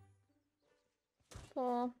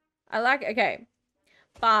 4... I like... Okay.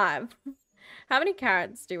 5. How many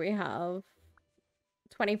carrots do we have?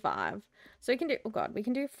 25. So we can do... Oh, God. We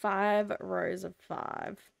can do 5 rows of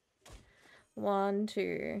 5. 1,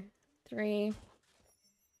 2, 3,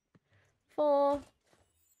 4...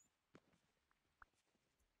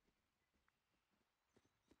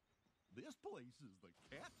 This place is the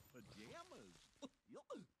cat's pajamas.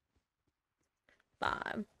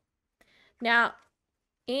 5. Now,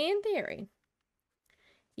 in theory,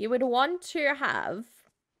 you would want to have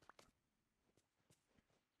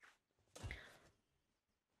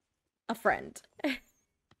a friend.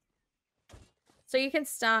 So you can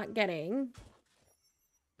start getting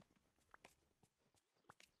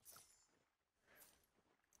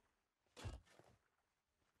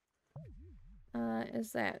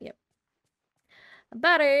is that, yep.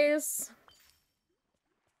 Berries.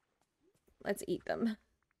 Let's eat them.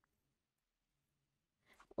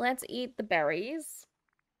 Let's eat the berries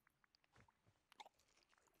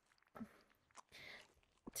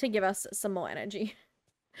to give us some more energy.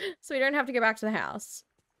 So we don't have to go back to the house.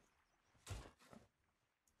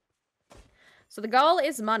 So the goal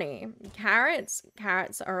is money. Carrots.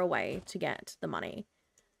 Carrots are a way to get the money.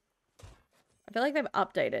 I feel like they've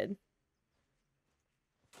updated.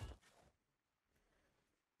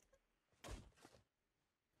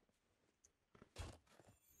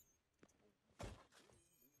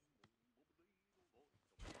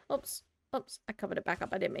 Oops. Oops. I covered it back up.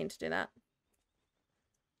 I didn't mean to do that.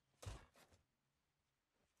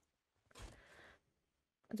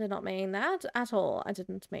 I did not mean that at all. I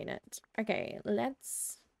didn't mean it. Okay,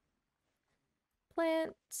 let's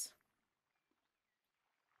plant.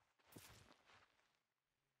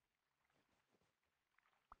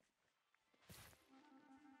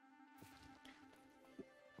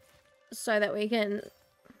 So that we can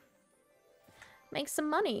make some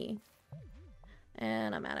money.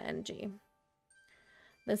 And I'm out of energy.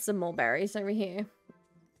 There's some more berries over here.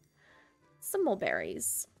 Some more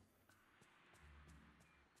berries.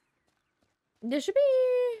 There should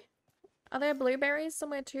be... Are there blueberries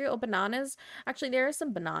somewhere too? Or bananas? Actually, there are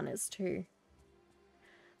some bananas too.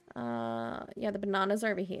 Yeah, the bananas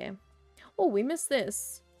are over here. Oh, we missed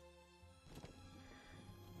this.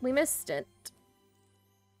 We missed it.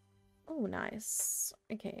 Oh, nice.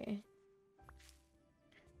 Okay.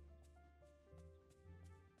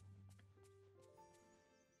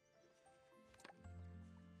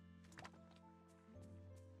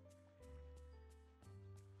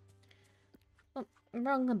 Oh,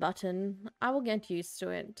 wrong button. I will get used to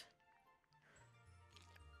it.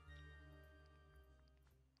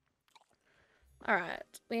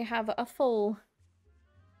 Alright, we have a full...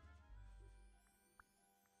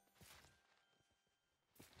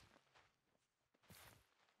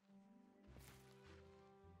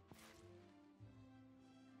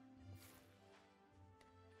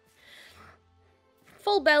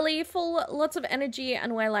 full belly, full, lots of energy,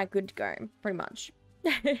 and we're like good to go, pretty much.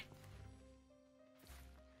 Because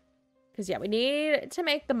yeah, we need to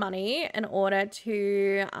make the money in order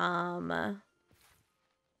to, oh,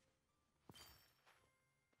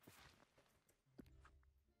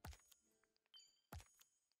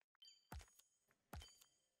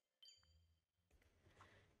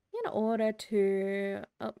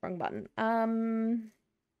 wrong button. There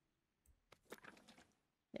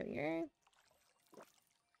we go.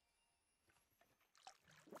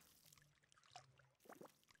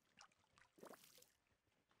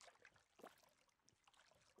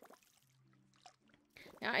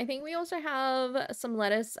 Yeah, I think we also have some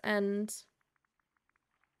lettuce and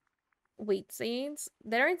wheat seeds.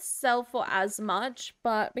 They don't sell for as much,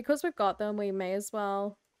 but because we've got them, we may as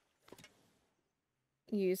well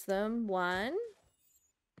use them. 1,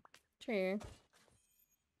 2.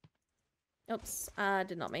 Oops, I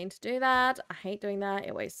did not mean to do that. I hate doing that.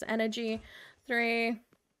 It wastes energy. 3,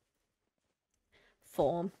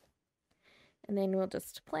 4. And then we'll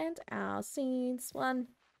just plant our seeds. 1,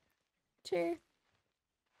 2,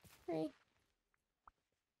 3.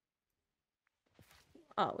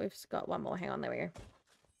 Oh, we've got one more. Hang on, there we go.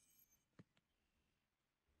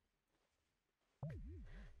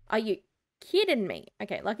 Are you kidding me?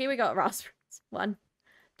 Okay, lucky we got raspberries. 1,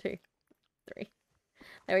 2, 3.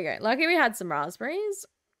 There we go. Lucky we had some raspberries.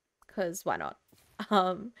 Because why not?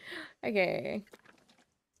 Okay.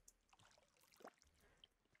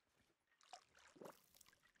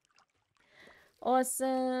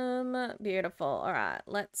 Awesome. Beautiful. All right,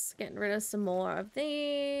 let's get rid of some more of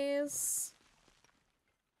these.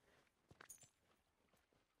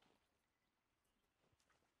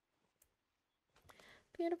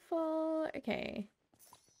 Beautiful. Okay.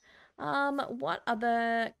 What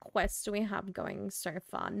other quests do we have going so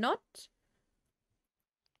far? Not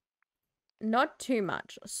too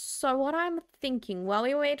much. So what I'm thinking, while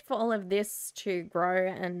we wait for all of this to grow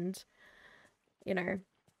and, you know,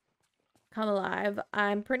 come alive,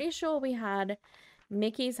 I'm pretty sure we had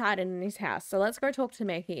Mickey's hiding in his house. So let's go talk to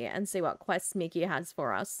Mickey and see what quests Mickey has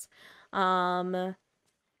for us.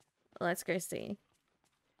 Let's go see.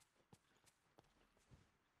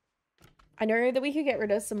 I know that we could get rid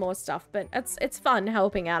of some more stuff, but it's fun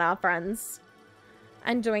helping out our friends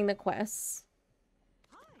and doing the quests.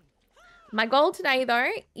 My goal today, though,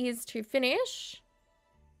 is to finish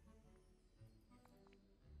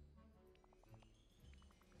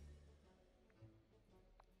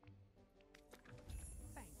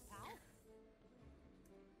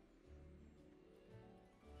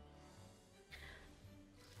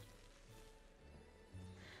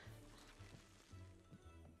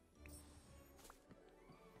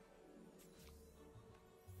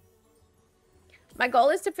my goal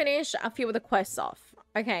is to finish a few of the quests off,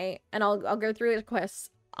 okay? And I'll go through the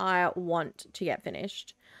quests I want to get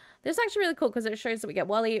finished. This is actually really cool because it shows that we get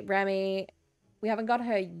Wally, Remy. We haven't got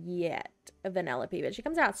her yet, Vanellope, but she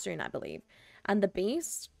comes out soon, I believe. And the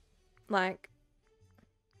Beast, like...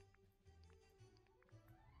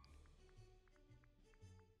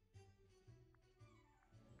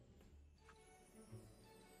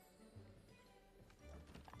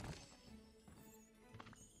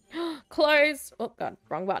 Close. Oh, God.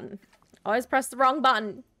 Wrong button. Always press the wrong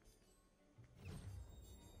button.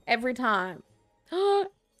 Every time.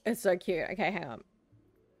 It's so cute. Okay, hang on.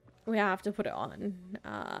 We have to put it on.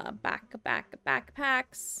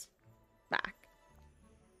 Backpacks. Back.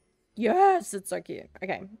 Yes, it's so cute.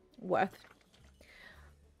 Okay, worth.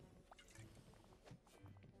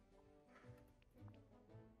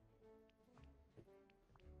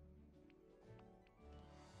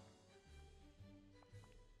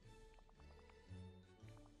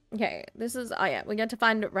 Okay, this is, oh yeah, we get to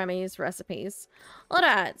find Remy's recipes.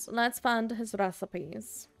 Alright, so let's find his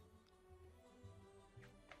recipes.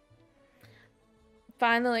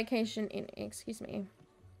 Find the location in, excuse me.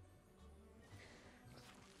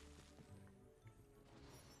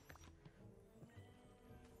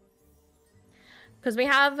 Because we've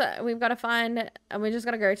got to find, and we just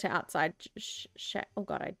got to go to outside, oh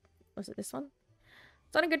god, was it this one?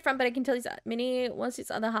 It's not a good friend, but I can tell he's, Minnie was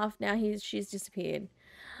his other half, now she's disappeared.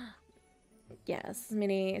 Yes, so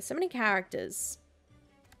many characters.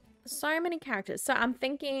 So many characters. So I'm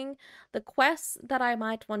thinking the quest that I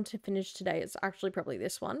might want to finish today is actually probably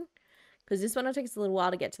this one. Because this one will take us a little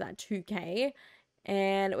while to get to that 2K.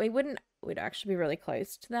 And we'd actually be really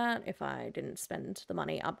close to that if I didn't spend the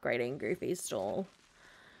money upgrading Goofy's stall.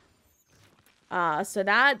 So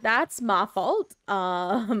that's my fault.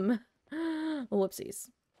 Whoopsies.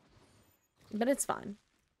 But it's fine.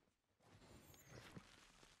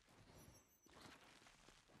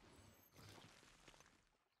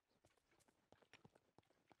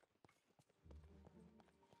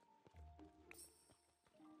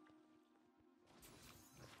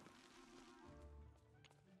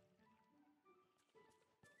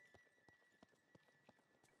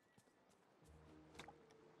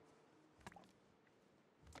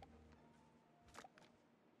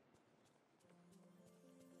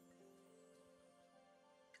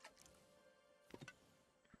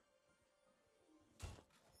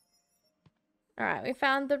 All right, we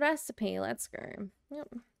found the recipe. Let's go. Yep.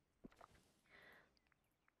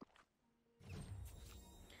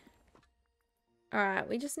 All right,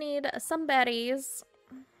 we just need some berries,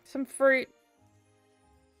 some fruit.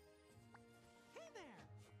 Hey there.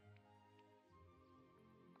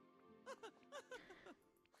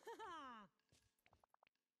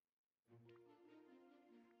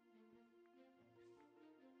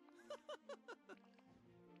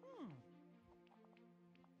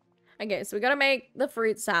 Okay, so we gotta make the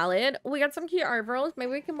fruit salad. We got some cute overalls.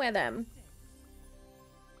 Maybe we can wear them.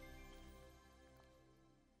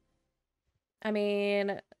 I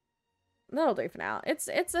mean, that'll do for now. It's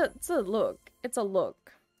a look. It's a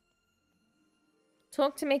look.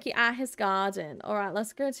 Talk to Mickey at his garden. All right,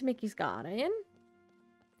 let's go to Mickey's garden.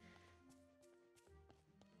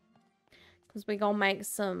 Because we're gonna make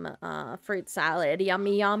some fruit salad.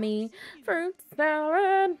 Yummy, yummy. Fruit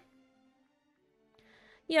salad.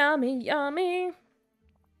 Yummy, yummy.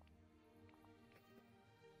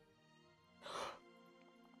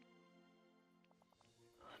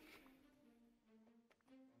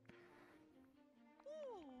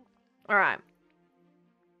 All right.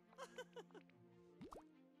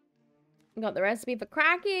 We got the recipe for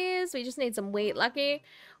crackers. We just need some wheat, Lucky.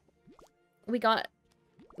 We're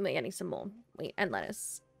getting some more wheat and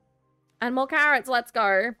lettuce. And more carrots. Let's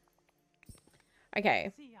go.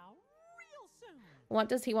 Okay. What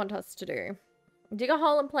does he want us to do? Dig a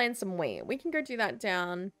hole and plant some wheat. We can go do that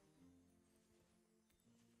down.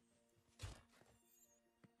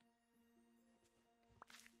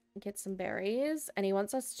 Get some berries. And he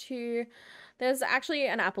wants us to... There's actually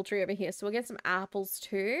an apple tree over here. So we'll get some apples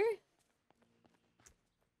too.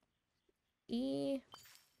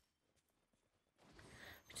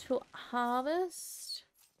 to harvest.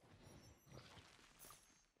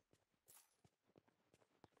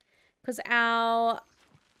 Because our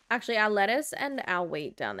lettuce and our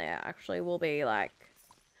wheat down there actually will be like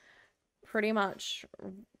pretty much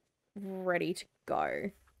ready to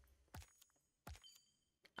go.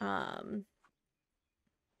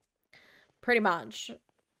 Pretty much.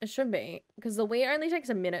 It should be. Because the wheat only takes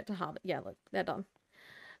a minute to harvest. Yeah, look, they're done.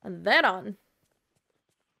 And they're done.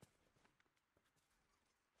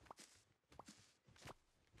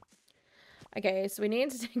 Okay, so we need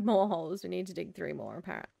to dig more holes. We need to dig 3 more,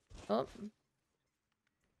 apparently. Oh.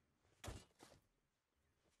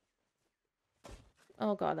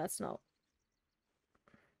 Oh god, that's not...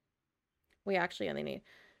 We actually only need...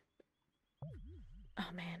 Oh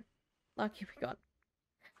man. Lucky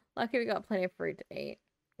we got plenty of fruit to eat.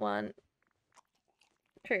 1,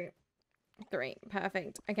 2, 3.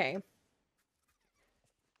 Perfect. Okay.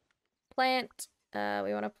 Plant.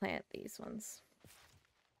 We want to plant these ones.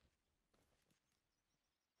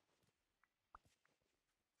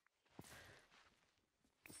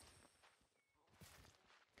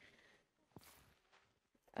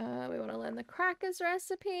 We want to learn the crackers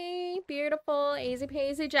recipe. Beautiful. Easy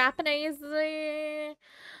peasy Japanese.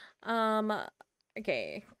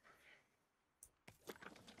 Okay.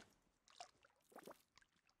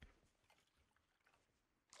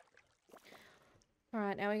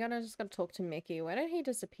 Alright, now we just gotta talk to Mickey. Where did he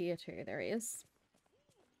disappear to? There he is.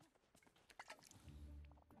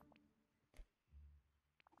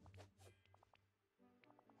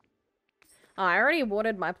 Oh, I already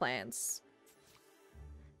watered my plants.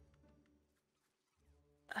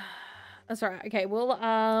 That's alright. Okay, we'll,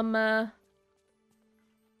 that's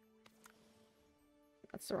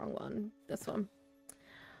the wrong one. This one.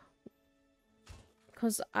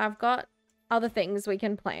 Because I've got other things we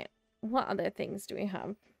can plant. What other things do we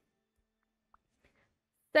have?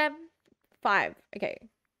 5. Okay.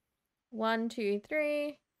 1, 2,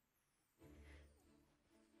 3.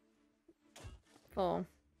 4.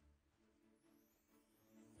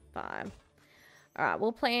 5. Alright,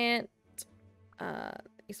 we'll plant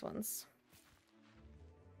these ones.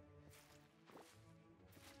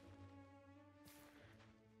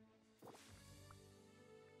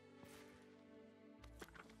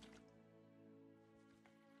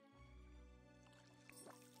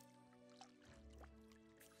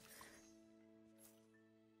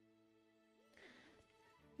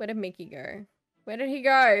 Where did Mickey go? Where did he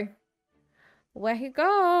go? Where'd he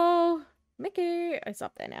go? Mickey! Oh, it's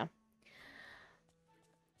up there now.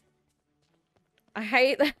 I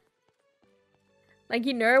hate that. Like,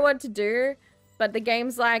 you know what to do, but the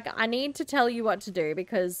game's like, I need to tell you what to do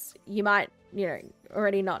because you might, you know,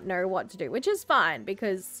 already not know what to do, which is fine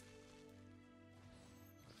because...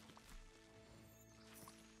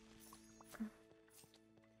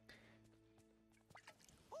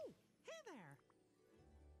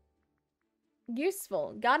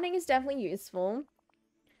 Useful. Gardening is definitely useful.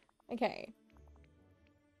 Okay.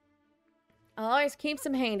 I'll always keep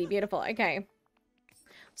some handy. Beautiful. Okay.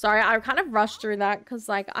 Sorry, I kind of rushed through that because,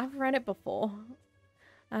 like, I've read it before.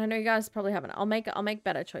 I know you guys probably haven't. I'll make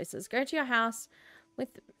better choices. Go to your house with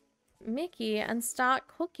Mickey and start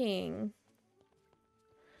cooking.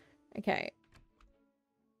 Okay.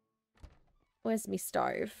 Where's me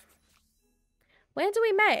stove? Where do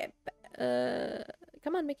we make?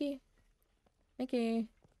 Come on, Mickey. Mickey.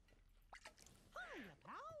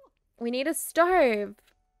 We need a stove.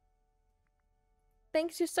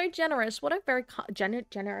 Thanks, you're so generous. What a very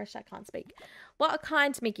generous, I can't speak. What a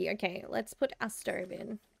kind Mickey. Okay, let's put our stove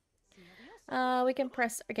in. We can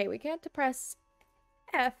press, okay, we get to press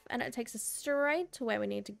F and it takes us straight to where we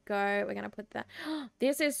need to go. We're gonna put that.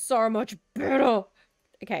 This is so much better.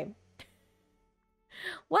 Okay.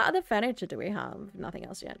 What other furniture do we have? Nothing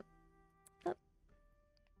else yet. Oh.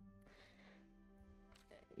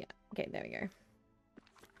 Yeah, okay, there we go.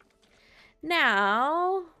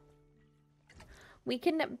 Now, we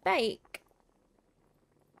can bake.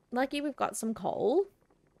 Lucky we've got some coal.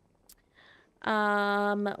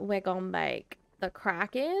 We're gonna bake the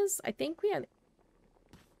crackers. I think we have...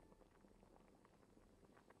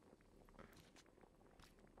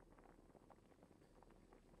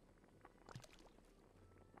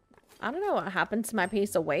 I don't know what happened to my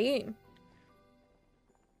piece of wheat.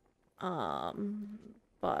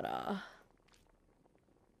 But,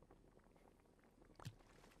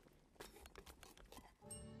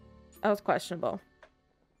 that was questionable.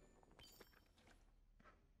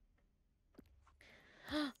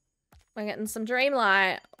 We're getting some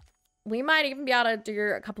Dreamlight. We might even be able to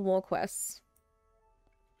do a couple more quests.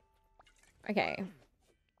 Okay.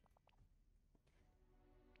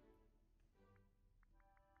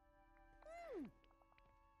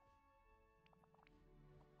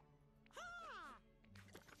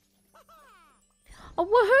 Oh,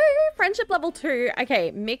 woohoo! Friendship level 2. Okay,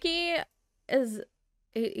 Mickey is...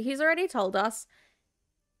 He's already told us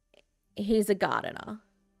he's a gardener.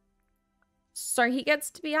 So he gets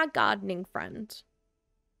to be our gardening friend.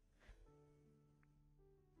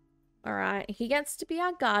 Alright, he gets to be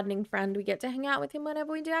our gardening friend. We get to hang out with him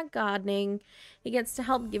whenever we do our gardening. He gets to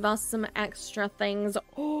help give us some extra things.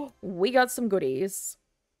 Oh, we got some goodies.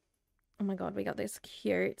 Oh my god, we got this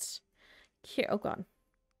cute. Cute. Oh god.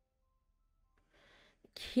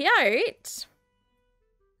 Cute.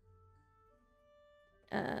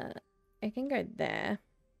 It can go there.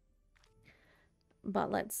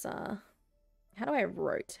 But let's, how do I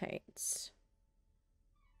rotate?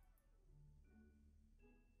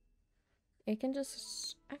 It can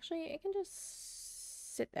just, actually, it can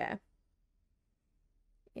just sit there.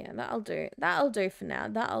 Yeah, that'll do. That'll do for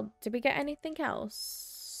now. Did we get anything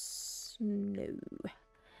else? No.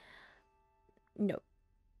 No.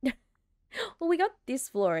 Well, we got this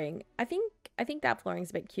flooring. I think that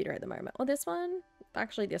flooring's a bit cuter at the moment. Or this one.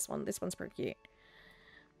 Actually, this one's pretty cute.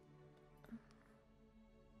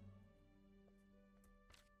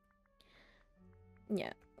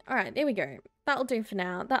 Yeah. All right, there we go. That'll do for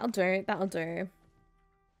now. That'll do. That'll do.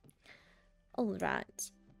 All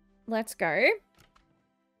right. Let's go.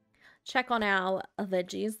 Check on our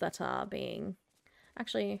veggies that are being...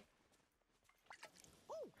 Actually...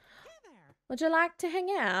 Would you like to hang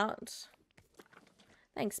out?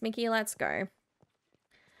 Thanks, Mickey. Let's go.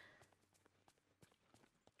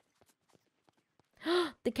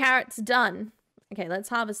 The carrot's done. Okay, let's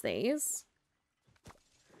harvest these.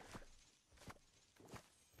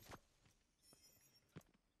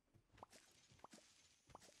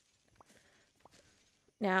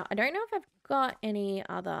 Now, I don't know if I've got any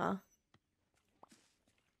other...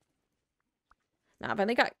 No, I've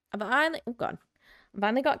only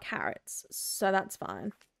got carrots, so that's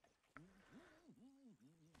fine.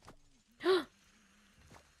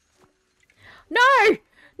 No!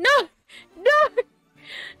 No! No!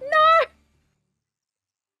 No!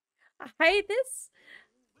 I hate this.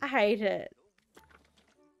 I hate it.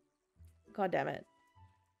 God damn it.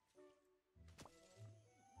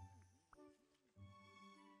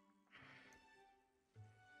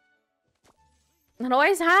 It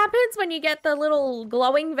always happens when you get the little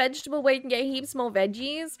glowing vegetable where you can get heaps more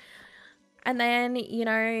veggies. And then, you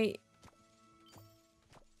know...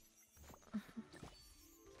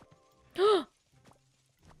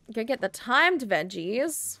 Go get the timed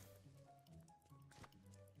veggies.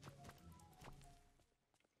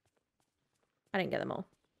 I didn't get them all.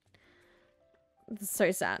 This is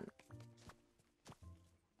so sad.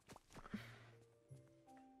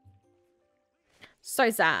 So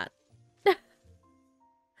sad.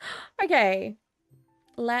 Okay.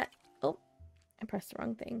 Oh, I pressed the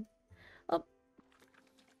wrong thing. Oh.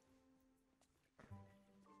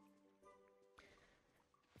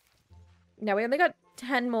 No, we only got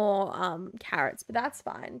 10 more carrots, but that's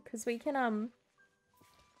fine because we can I'm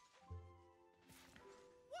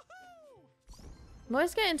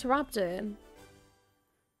always get interrupted.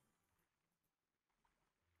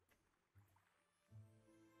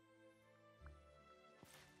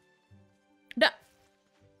 No.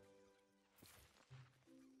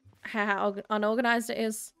 How unorganized it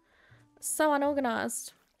is. So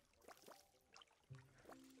unorganized.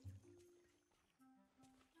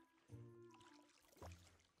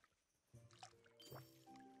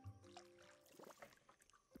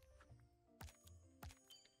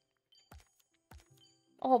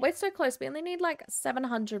 Oh, we're so close. We only need like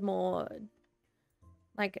 700 more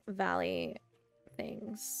like valley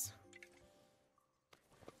things.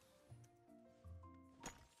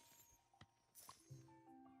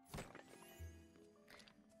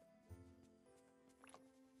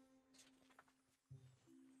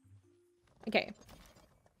 Okay.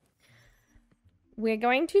 We're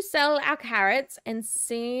going to sell our carrots and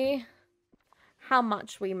see how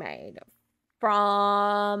much we made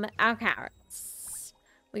from our carrots.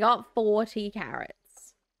 We got 40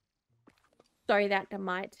 carrots. So that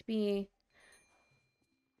might be...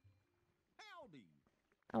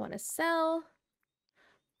 I want to sell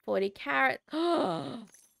 40 carrots.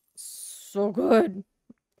 So good.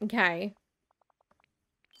 Okay.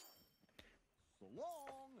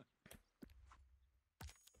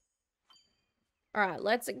 All right,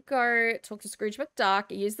 let's go talk to Scrooge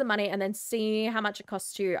McDuck, use the money, and then see how much it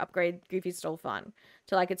costs to upgrade Goofy Stall Fun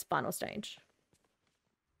to like its final stage.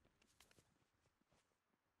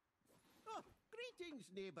 Oh, greetings,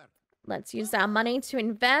 neighbor. Let's use our money to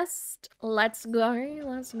invest. Let's go.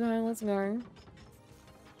 Let's go. Let's go.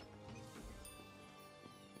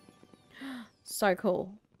 So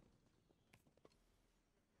cool.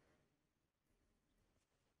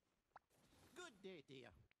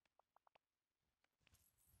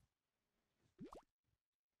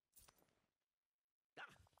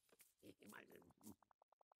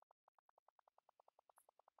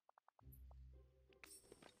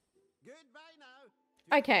 Goodbye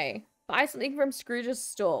now. Okay. Buy something from Scrooge's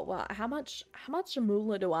store. Well, how much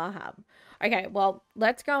moolah do I have? Okay, well,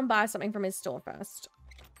 let's go and buy something from his store first.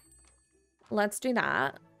 Let's do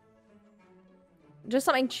that. Just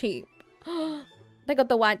something cheap. They got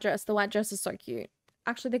the white dress. The white dress is so cute.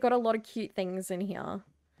 Actually, they got a lot of cute things in here.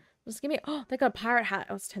 Just give me... Oh, they got a pirate hat.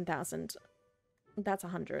 It was 10,000. That's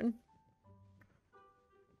 100.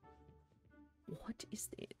 What is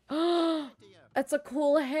this? Oh, it's a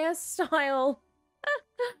cool hairstyle.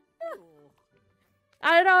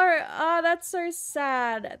 I don't know. Oh, that's so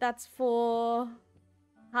sad. That's for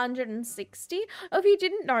 160. Oh, if you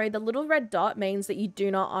didn't know, the little red dot means that you do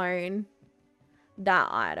not own that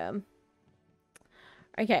item.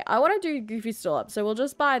 Okay, I want to do Goofy Store Up, so we'll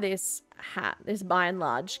just buy this hat, this by and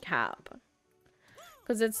large cap.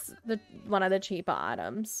 Because it's one of the cheaper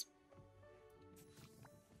items.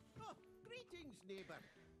 Oh, greetings, neighbor.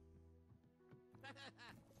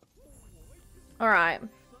 Alright.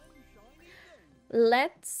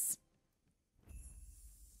 Let's...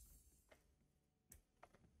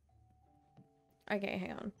 Okay,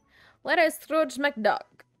 hang on. Let us Scrooge McDuck.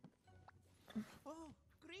 Oh,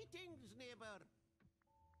 greetings, neighbor.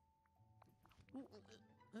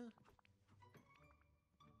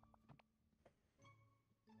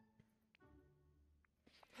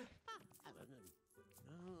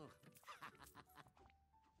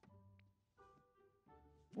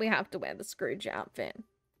 We have to wear the Scrooge outfit.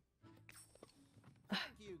 Thank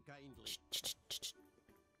you kindly.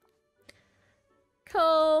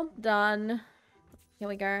 Cool. Done. Here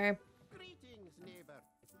we go. Greetings, neighbor.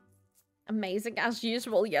 Amazing as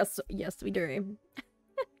usual. Yes, yes, we do.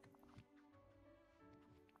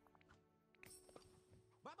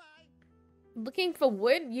 Bye-bye. Looking for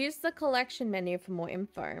wood? Use the collection menu for more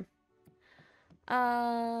info.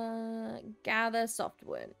 Gather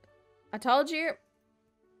softwood. I told you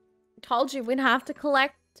we'd have to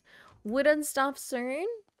collect wood and stuff soon.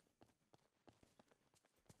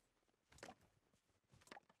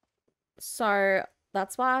 So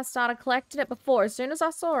that's why I started collecting it before. As soon as I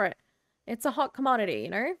saw it. It's a hot commodity, you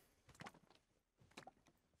know?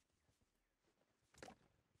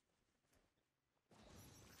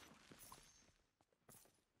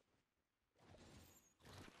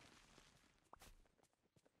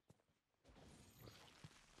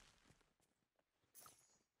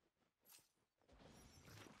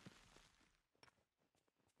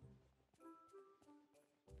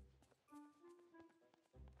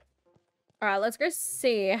 All right, let's go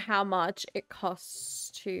see how much it costs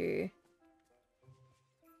to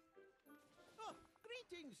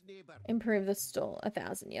Greetings, neighbor. improve the store.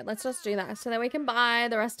 1,000. Yeah, let's just do that so that we can buy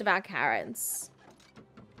the rest of our carrots.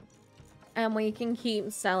 And we can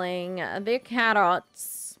keep selling the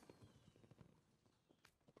carrots.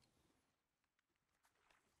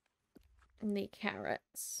 And the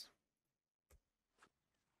carrots.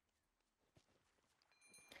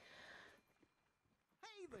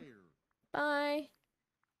 Hey there. Buy.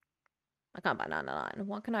 I can't buy 99.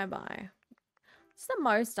 What can I buy? What's the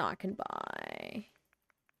most I can buy?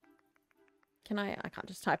 Can I can't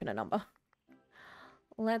just type in a number.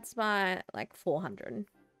 Let's buy like 400.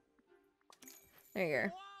 There you go. Wow.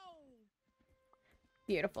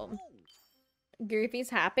 Beautiful. Oh, Goofy's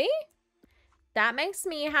happy. That makes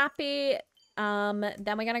me happy.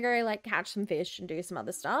 Then we're gonna go like catch some fish and do some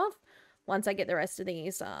other stuff once I get the rest of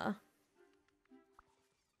these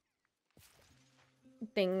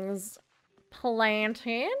things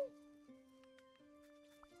planted.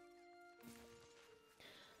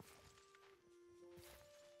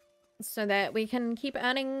 So that we can keep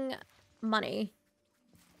earning money.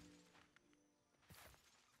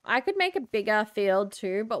 I could make a bigger field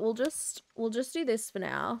too, but we'll just do this for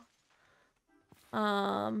now.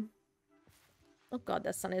 Oh god,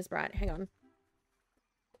 the sun is bright. Hang on.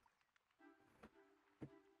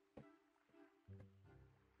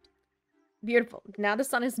 Beautiful. Now the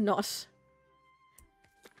sun is not so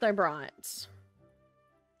bright.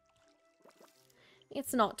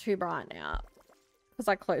 It's not too bright now. Because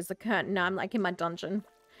I closed the curtain. Now I'm like in my dungeon.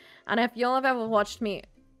 And if y'all have ever watched me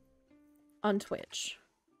on Twitch,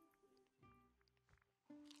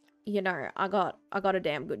 you know, I got a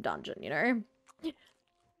damn good dungeon, you know?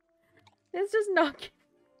 It's just not...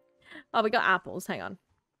 Oh, we got apples. Hang on.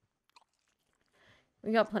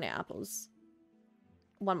 We got plenty of apples.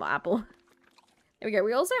 One more apple. There we go.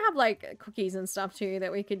 We also have, like, cookies and stuff, too,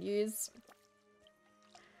 that we could use.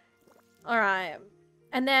 Alright.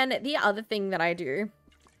 And then the other thing that I do,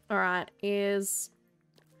 alright, is...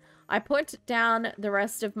 I put down the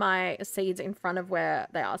rest of my seeds in front of where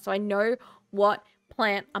they are. So I know what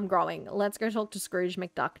plant I'm growing. Let's go talk to Scrooge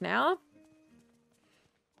McDuck now.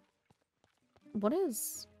 What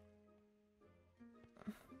is...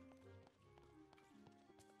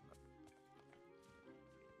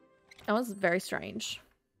 That was very strange.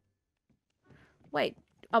 Wait.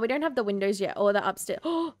 Oh, we don't have the windows yet. Or the upstairs.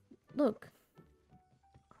 Oh, look.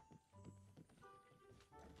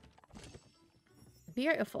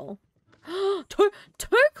 Beautiful. two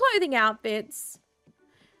clothing outfits.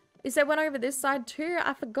 Is there one over this side too?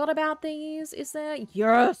 I forgot about these. Is there?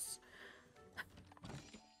 Yes.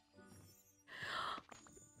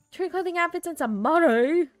 2 clothing outfits and some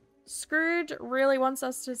money. Scrooge really wants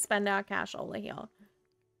us to spend our cash over here.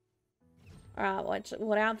 Alright,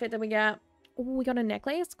 what outfit did we get? Oh, we got a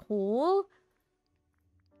necklace. Cool.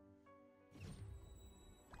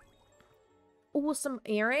 Oh, some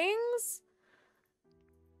earrings.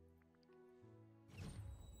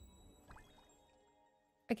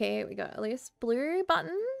 Okay, we got at least blue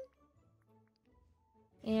button.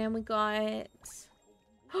 And we got...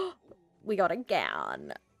 we got a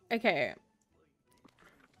gown. Okay.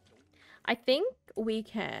 I think we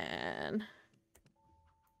can...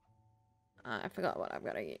 I forgot what I've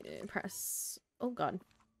got to press. Oh, God.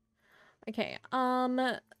 Okay,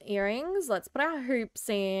 earrings. Let's put our hoops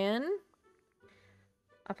in.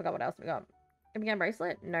 I forgot what else we got. Did we get a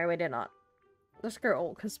bracelet? No, we did not. Let's go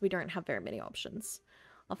all, because we don't have very many options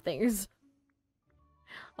of things.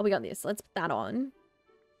 Oh, we got this. Let's put that on.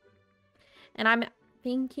 And I'm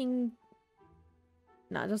thinking...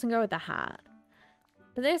 No, it doesn't go with the hat.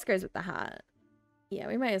 But this goes with the hat. Yeah,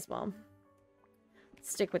 we may as well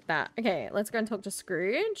stick with that. Okay, let's go and talk to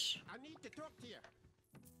Scrooge. I need to talk to you.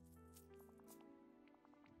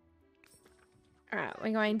 Alright,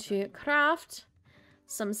 we're going to craft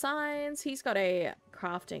some signs. He's got a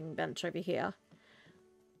crafting bench over here,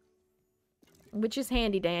 which is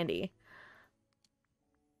handy dandy.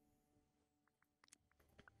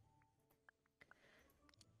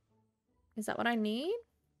 Is that what I need?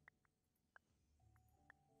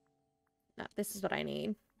 No, this is what I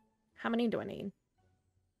need. How many do I need?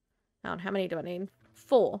 Oh, how many do I need?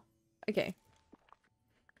 4. Okay.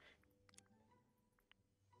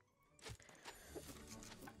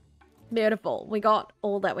 Beautiful. We got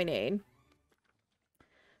all that we need.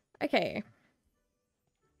 Okay.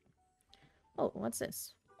 Oh, what's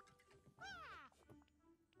this?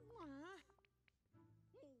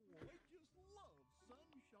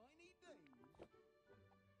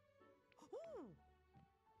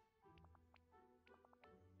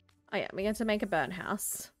 Oh yeah, we get to make a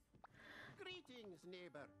birdhouse. Greetings,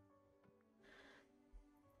 neighbor.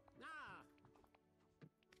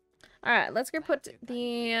 Alright, let's go put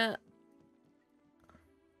the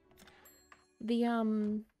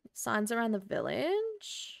signs around the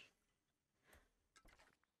village.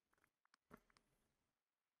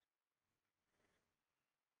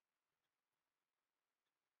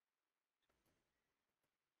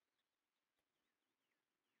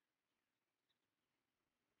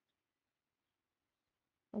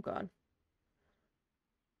 Oh god.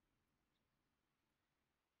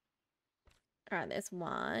 Alright, there's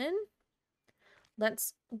one.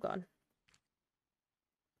 Let's... Oh god.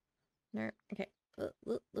 No, okay.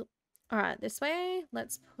 Alright, this way.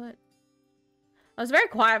 Let's put... I was very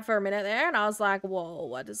quiet for a minute there, and I was like, whoa,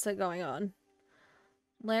 what is going on?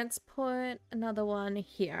 Let's put another one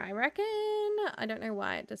here, I reckon. I don't know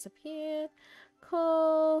why it disappeared.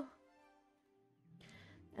 Cool.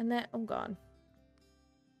 And then... Oh god.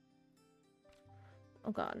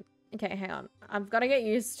 Oh god. Okay, hang on. I've got to get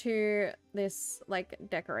used to this, like,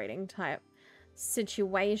 decorating type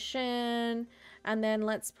situation. And then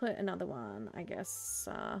let's put another one, I guess.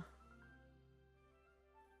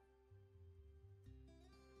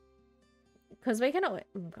 Because we can always...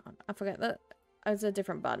 Oh god, I forgot that it's a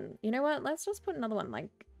different button. You know what? Let's just put another one, like,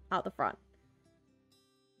 out the front.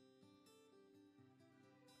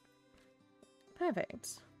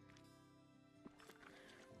 Perfect.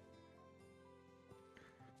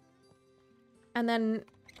 And then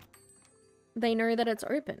they know that it's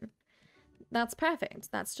open. That's perfect.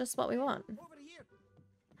 That's just what we want. Over here.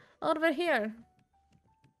 Over here.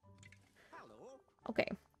 Hello. Okay.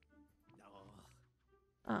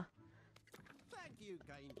 Oh, Ah. thank you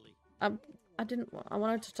kindly. I didn't... I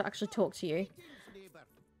wanted to actually talk to you. Greetings,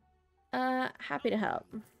 neighbor. Happy to help.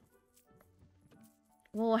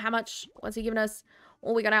 Well, how much was he giving us?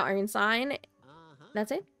 Oh, we got our own sign. Uh-huh.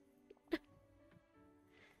 That's it?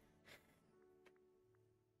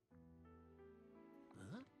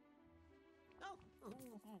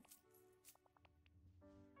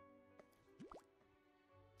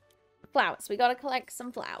 Flowers. We gotta collect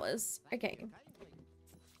some flowers. Okay.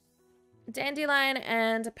 Dandelion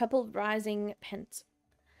and a purple rising penstemons.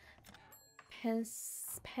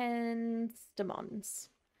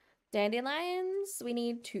 Dandelions, we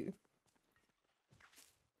need 2.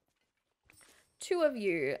 2 of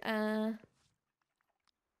you. They're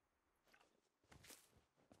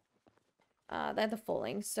the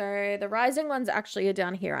falling. So the rising ones actually are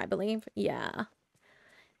down here, I believe. Yeah.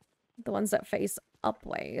 The ones that face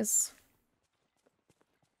upways.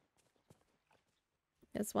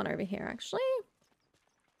 There's one over here, actually.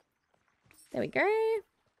 There we go.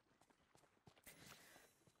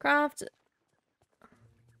 Craft.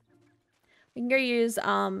 We can go use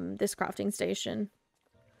this crafting station.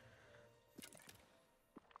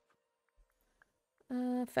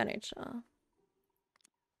 Furniture.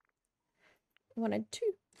 Wanted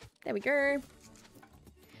 2. There we go.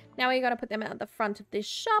 Now we gotta put them at the front of this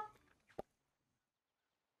shop.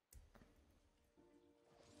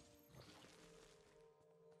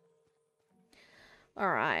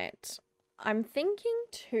 Alright. I'm thinking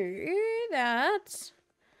too that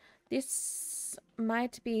this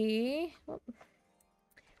might be...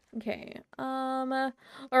 Okay.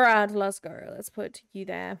 Alright, let's go. Let's put you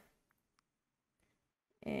there.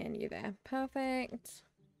 And you there. Perfect.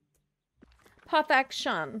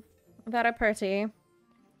 Perfection. Very pretty.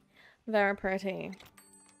 Very pretty.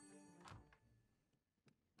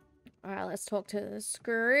 Alright, let's talk to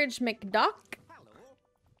Scrooge McDuck.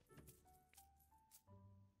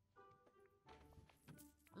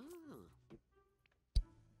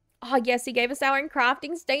 Oh, yes, he gave us our own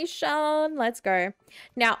crafting station. Let's go.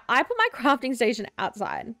 Now, I put my crafting station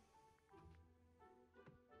outside.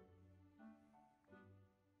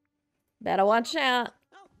 Better watch out.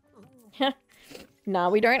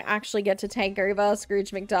 No, we don't actually get to take over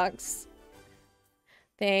Scrooge McDuck's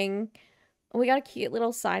thing. We got a cute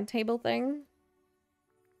little side table thing.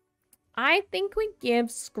 I think we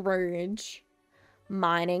give Scrooge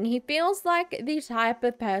mining. He feels like the type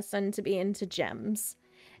of person to be into gems.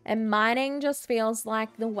 And mining just feels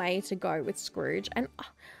like the way to go with Scrooge. And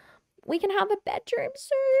we can have a bedroom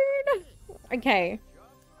soon. Okay.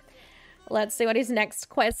 Let's see what his next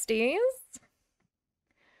quest is.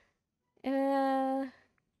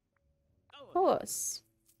 Horse.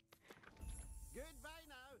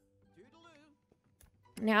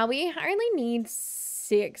 Now we only need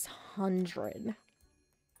 600.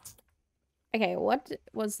 Okay, what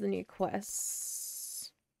was the new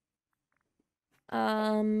quest?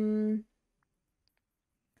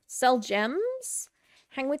 Sell gems.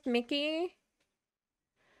 Hang with Mickey.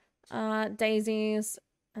 Daisies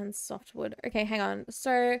and softwood. Okay, hang on.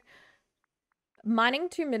 So mining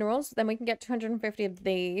 2 minerals, then we can get 250 of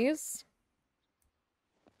these.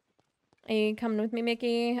 Are you coming with me,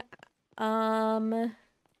 Mickey?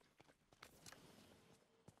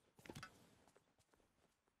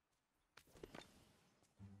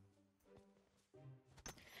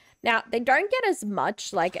 Now, they don't get as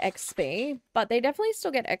much, like, XP, but they definitely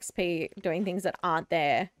still get XP doing things that aren't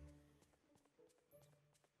there.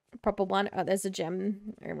 Proper one. Oh, there's a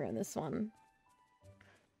gem over on this one.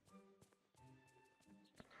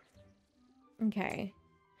 Okay.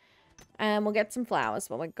 And we'll get some flowers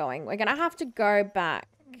while we're going. We're gonna have to go back.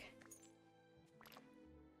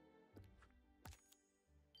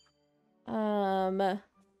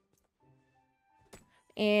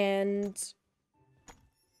 And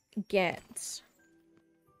get...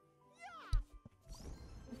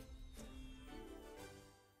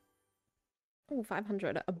 Oh,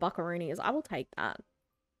 500 buckaroonies. I will take that.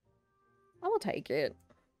 I will take it.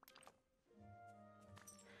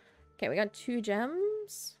 Okay, we got 2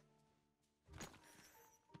 gems.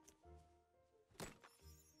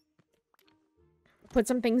 Put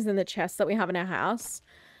some things in the chest that we have in our house.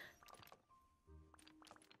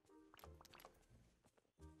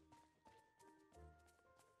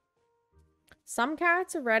 Some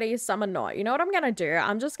carrots are ready, some are not. You know what I'm gonna do?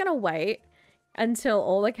 I'm just gonna wait until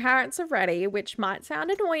all the carrots are ready, which might sound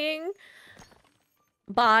annoying,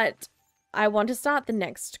 but I want to start the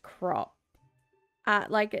next crop at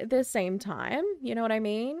like the same time. You know what I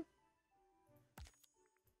mean?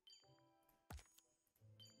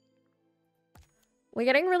 We're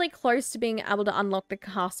getting really close to being able to unlock the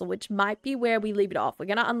castle, which might be where we leave it off. We're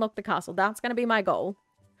gonna unlock the castle. That's gonna be my goal.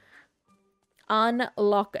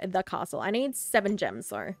 Unlock the castle. I need 7 gems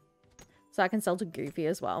though, so I can sell to Goofy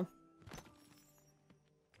as well.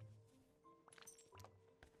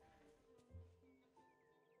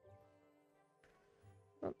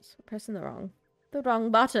 Oops, I'm pressing the wrong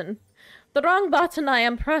button. The wrong button I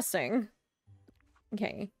am pressing.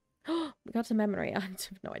 Okay. We got a memory. I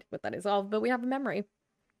have no idea what that is of, but we have a memory.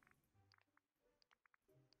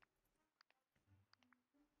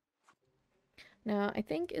 Now, I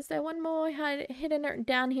think, is there one more hidden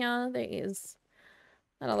down here? There is.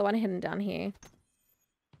 Another one hidden down here.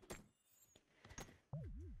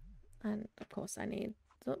 And, of course, I need...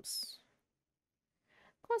 Oops.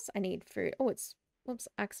 Of course, I need food. Oh, it's... Whoops,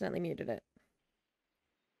 accidentally muted it.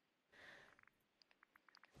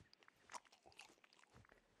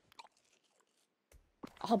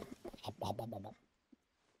 Oh.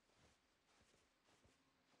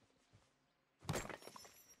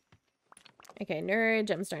 Okay, no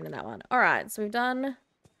gemstone in that one. All right, so we've done...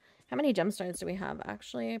 How many gemstones do we have,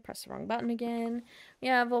 actually? Press the wrong button again. We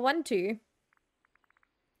have a 1, 2,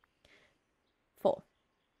 4.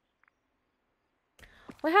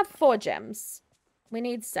 We have 4 gems. We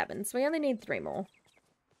need 7, so we only need 3 more.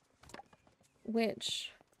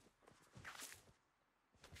 Which...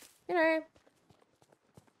 You know...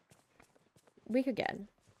 We could get.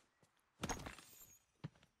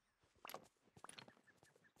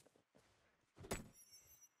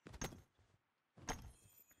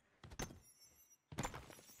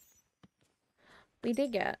 We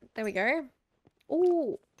did get. There we go.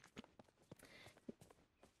 Ooh.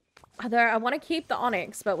 Although I want to keep the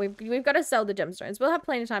onyx, but we've got to sell the gemstones. We'll have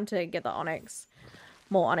plenty of time to get the onyx.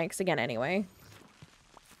 More onyx again anyway.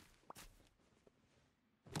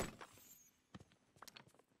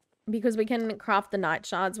 Because we can craft the night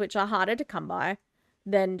shards, which are harder to come by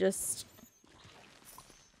than just...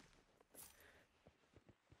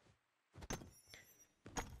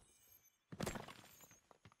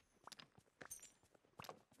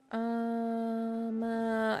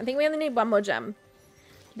 I think we only need 1 more gem.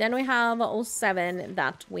 Then we have all 7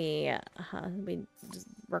 that we just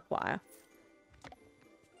require.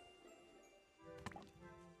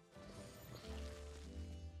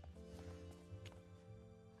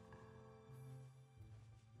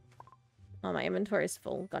 Oh, my inventory is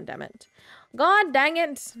full. God damn it. God dang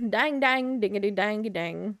it. Dang, dang, dingity, dang,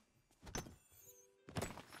 dang.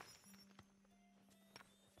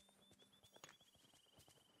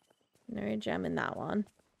 No gem in that one.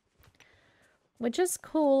 Which is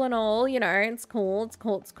cool and all, you know. It's cool, it's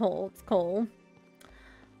cool, it's cool, it's cool.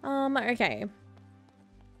 Okay.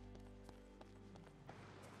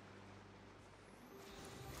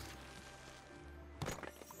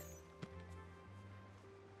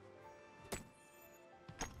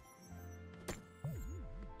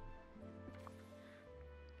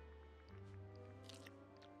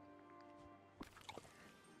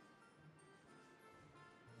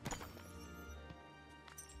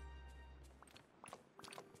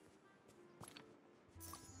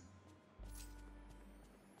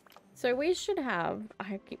 So we should have,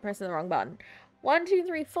 I keep pressing the wrong button. 1, 2,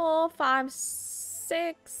 3, 4, 5,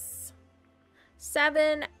 6,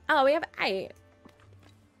 7. Oh, we have 8.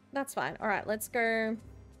 That's fine. All right, let's go.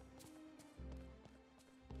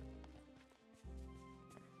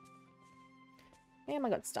 Damn, I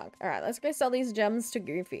got stuck. All right, let's go sell these gems to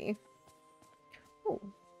Goofy. Ooh.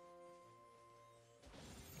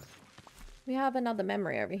 We have another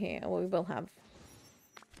memory over here. Well, we will have.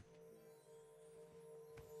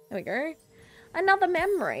 There we go. Another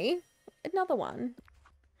memory. Another one.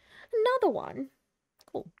 Another one.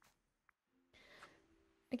 Cool.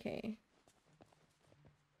 Okay.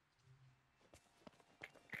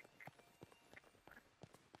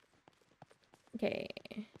 Okay.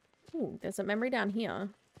 Ooh, there's a memory down here.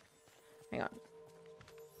 Hang on.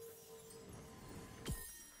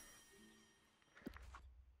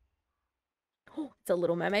 Oh, it's a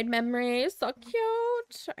Little Mermaid memory. So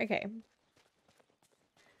cute. Okay.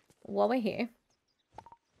 While we're here.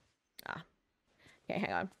 Ah. Okay,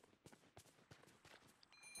 hang on.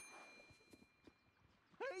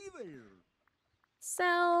 Hey there.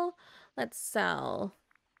 Sell. Let's sell.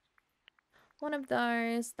 One of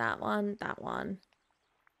those. That one. That one.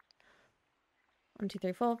 1, 2,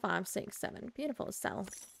 3, 4, 5, 6, 7. Beautiful. Sell.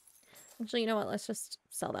 Actually, you know what? Let's just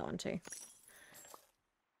sell that one too.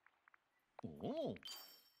 Oh.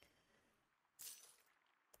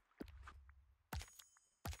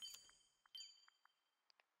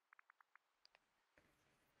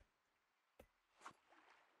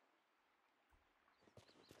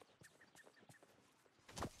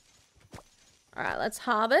 All right, let's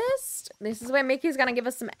harvest. This is where Mickey's gonna give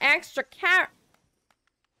us some extra carrot.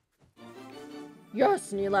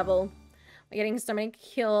 Yes, new level. We're getting so many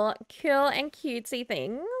cool and cutesy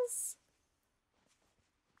things.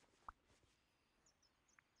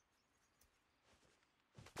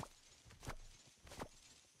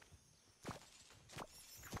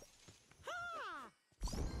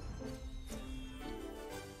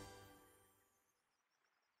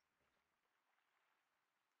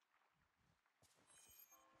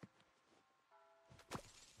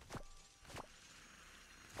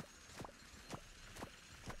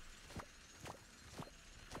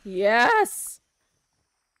 Yes!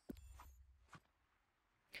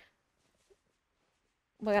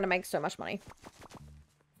 We're gonna make so much money.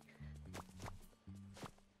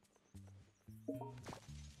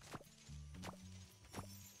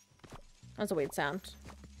 That's a weird sound.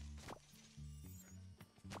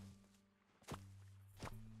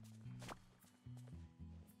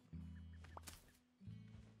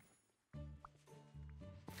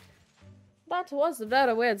 That was a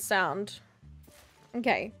very weird sound.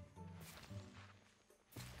 Okay.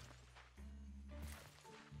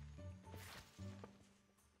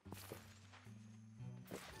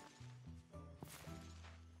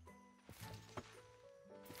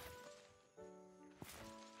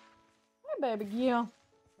 Hi, baby girl.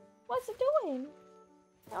 What's it doing?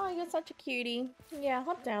 Oh, you're such a cutie. Yeah,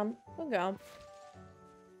 hop down. We'll go.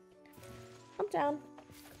 Hop down.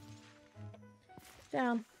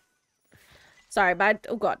 Down. Sorry,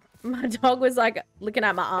 oh god. My dog was like looking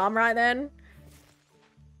at my arm right then.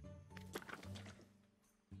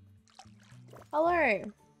 Hello.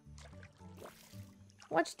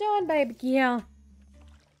 What you doing, baby girl?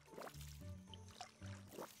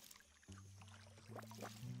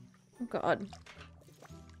 Oh god.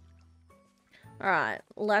 Alright,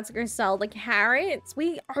 let's go sell the carrots.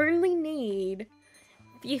 We only need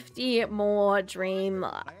 50 more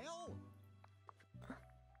Dreamlight.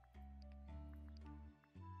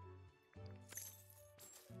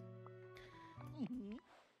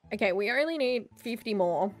 Okay, we only need 50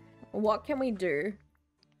 more. What can we do?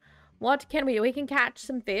 What can we do? We can catch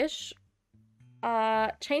some fish.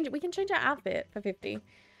 We can change our outfit for 50.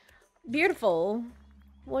 Beautiful.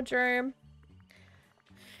 Wardrobe.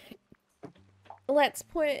 Let's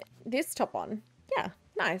put this top on. Yeah,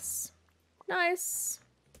 nice. Nice.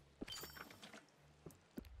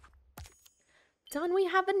 Done, we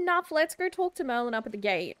have enough. Let's go talk to Merlin up at the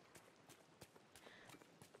gate.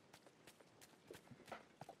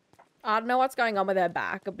 I don't know what's going on with her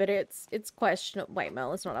back, but it's questionable. Wait,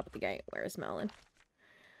 Merlin's not up at the gate. Where is Merlin?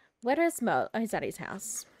 Where is Merlin? Oh, he's at his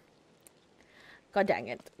house. God dang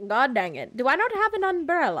it. God dang it. Do I not have an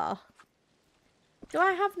umbrella? Do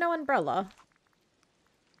I have no umbrella?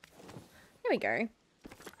 Here we go.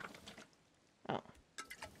 Oh.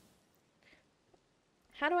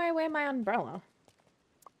 How do I wear my umbrella?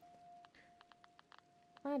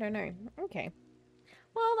 I don't know. Okay.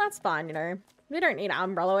 Well, that's fine, you know. We don't need an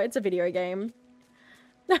umbrella. It's a video game.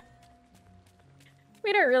 We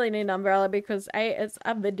don't really need an umbrella because, A, it's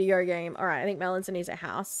a video game. Alright, I think Merlin's in his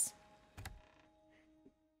house.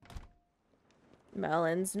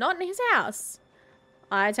 Merlin's not in his house.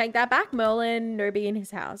 I take that back. Merlin, no be in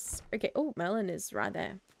his house. Okay. Oh, Merlin is right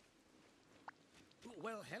there.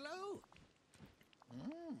 Well, hello.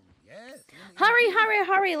 Yes. Hurry, hurry,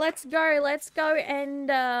 hurry. Let's go. Let's go and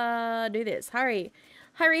do this. Hurry.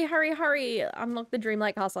 Hurry, hurry, hurry. Unlock the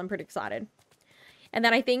Dreamlight Castle. I'm pretty excited. And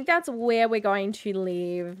then I think that's where we're going to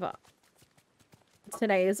leave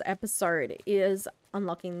today's episode, is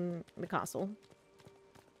unlocking the castle.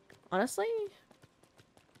 Honestly,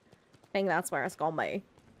 I think that's where it's gonna be.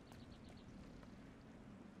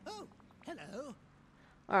 Oh, hello.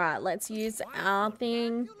 Alright, let's use our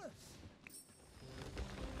thing.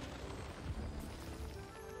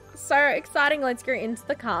 So exciting. Let's go into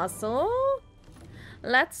the castle.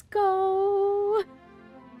 Let's go.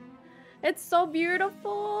 It's so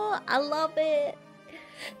beautiful. I love it.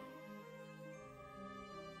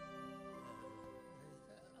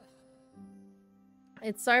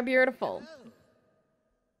 It's so beautiful.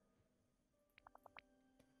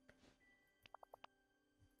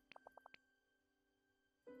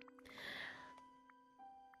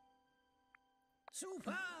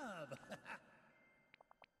 Superb.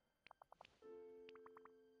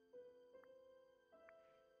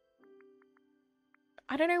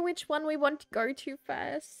 I don't know which one we want to go to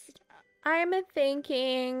first. I'm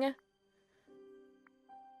thinking...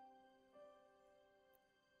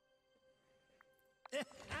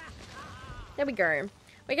 There we go.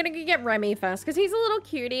 We're gonna go get Remy first, because he's a little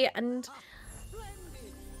cutie and...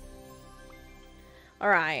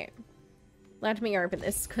 Alright. Let me open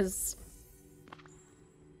this, because...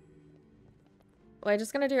 We're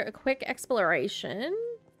just gonna do a quick exploration.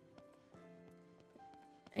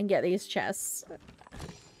 And get these chests.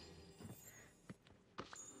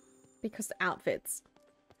 Because outfits.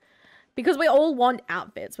 Because we all want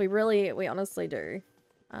outfits. We honestly do.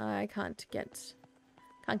 I can't get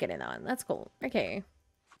in that one. That's cool. Okay.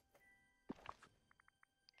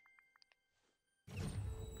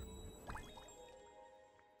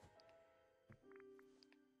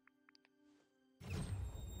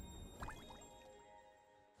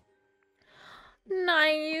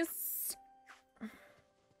 Nice.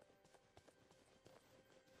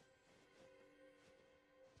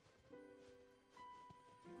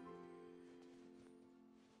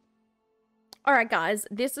 All right, guys,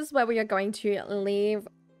 this is where we are going to leave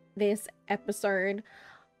this episode.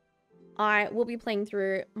 I will be playing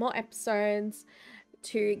through more episodes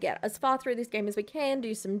to get as far through this game as we can,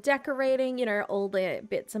 do some decorating, you know, all the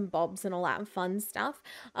bits and bobs and all that fun stuff.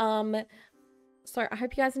 So I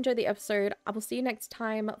hope you guys enjoyed the episode. I will see you next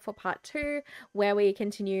time for part 2, where we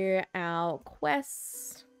continue our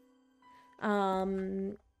quests.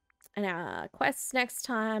 And our quests next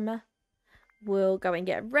time, we'll go and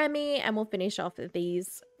get Remy, and we'll finish off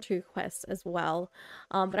these 2 quests as well.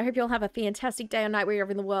 But I hope you all have a fantastic day or night wherever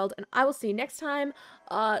in the world, and I will see you next time.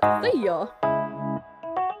 See ya!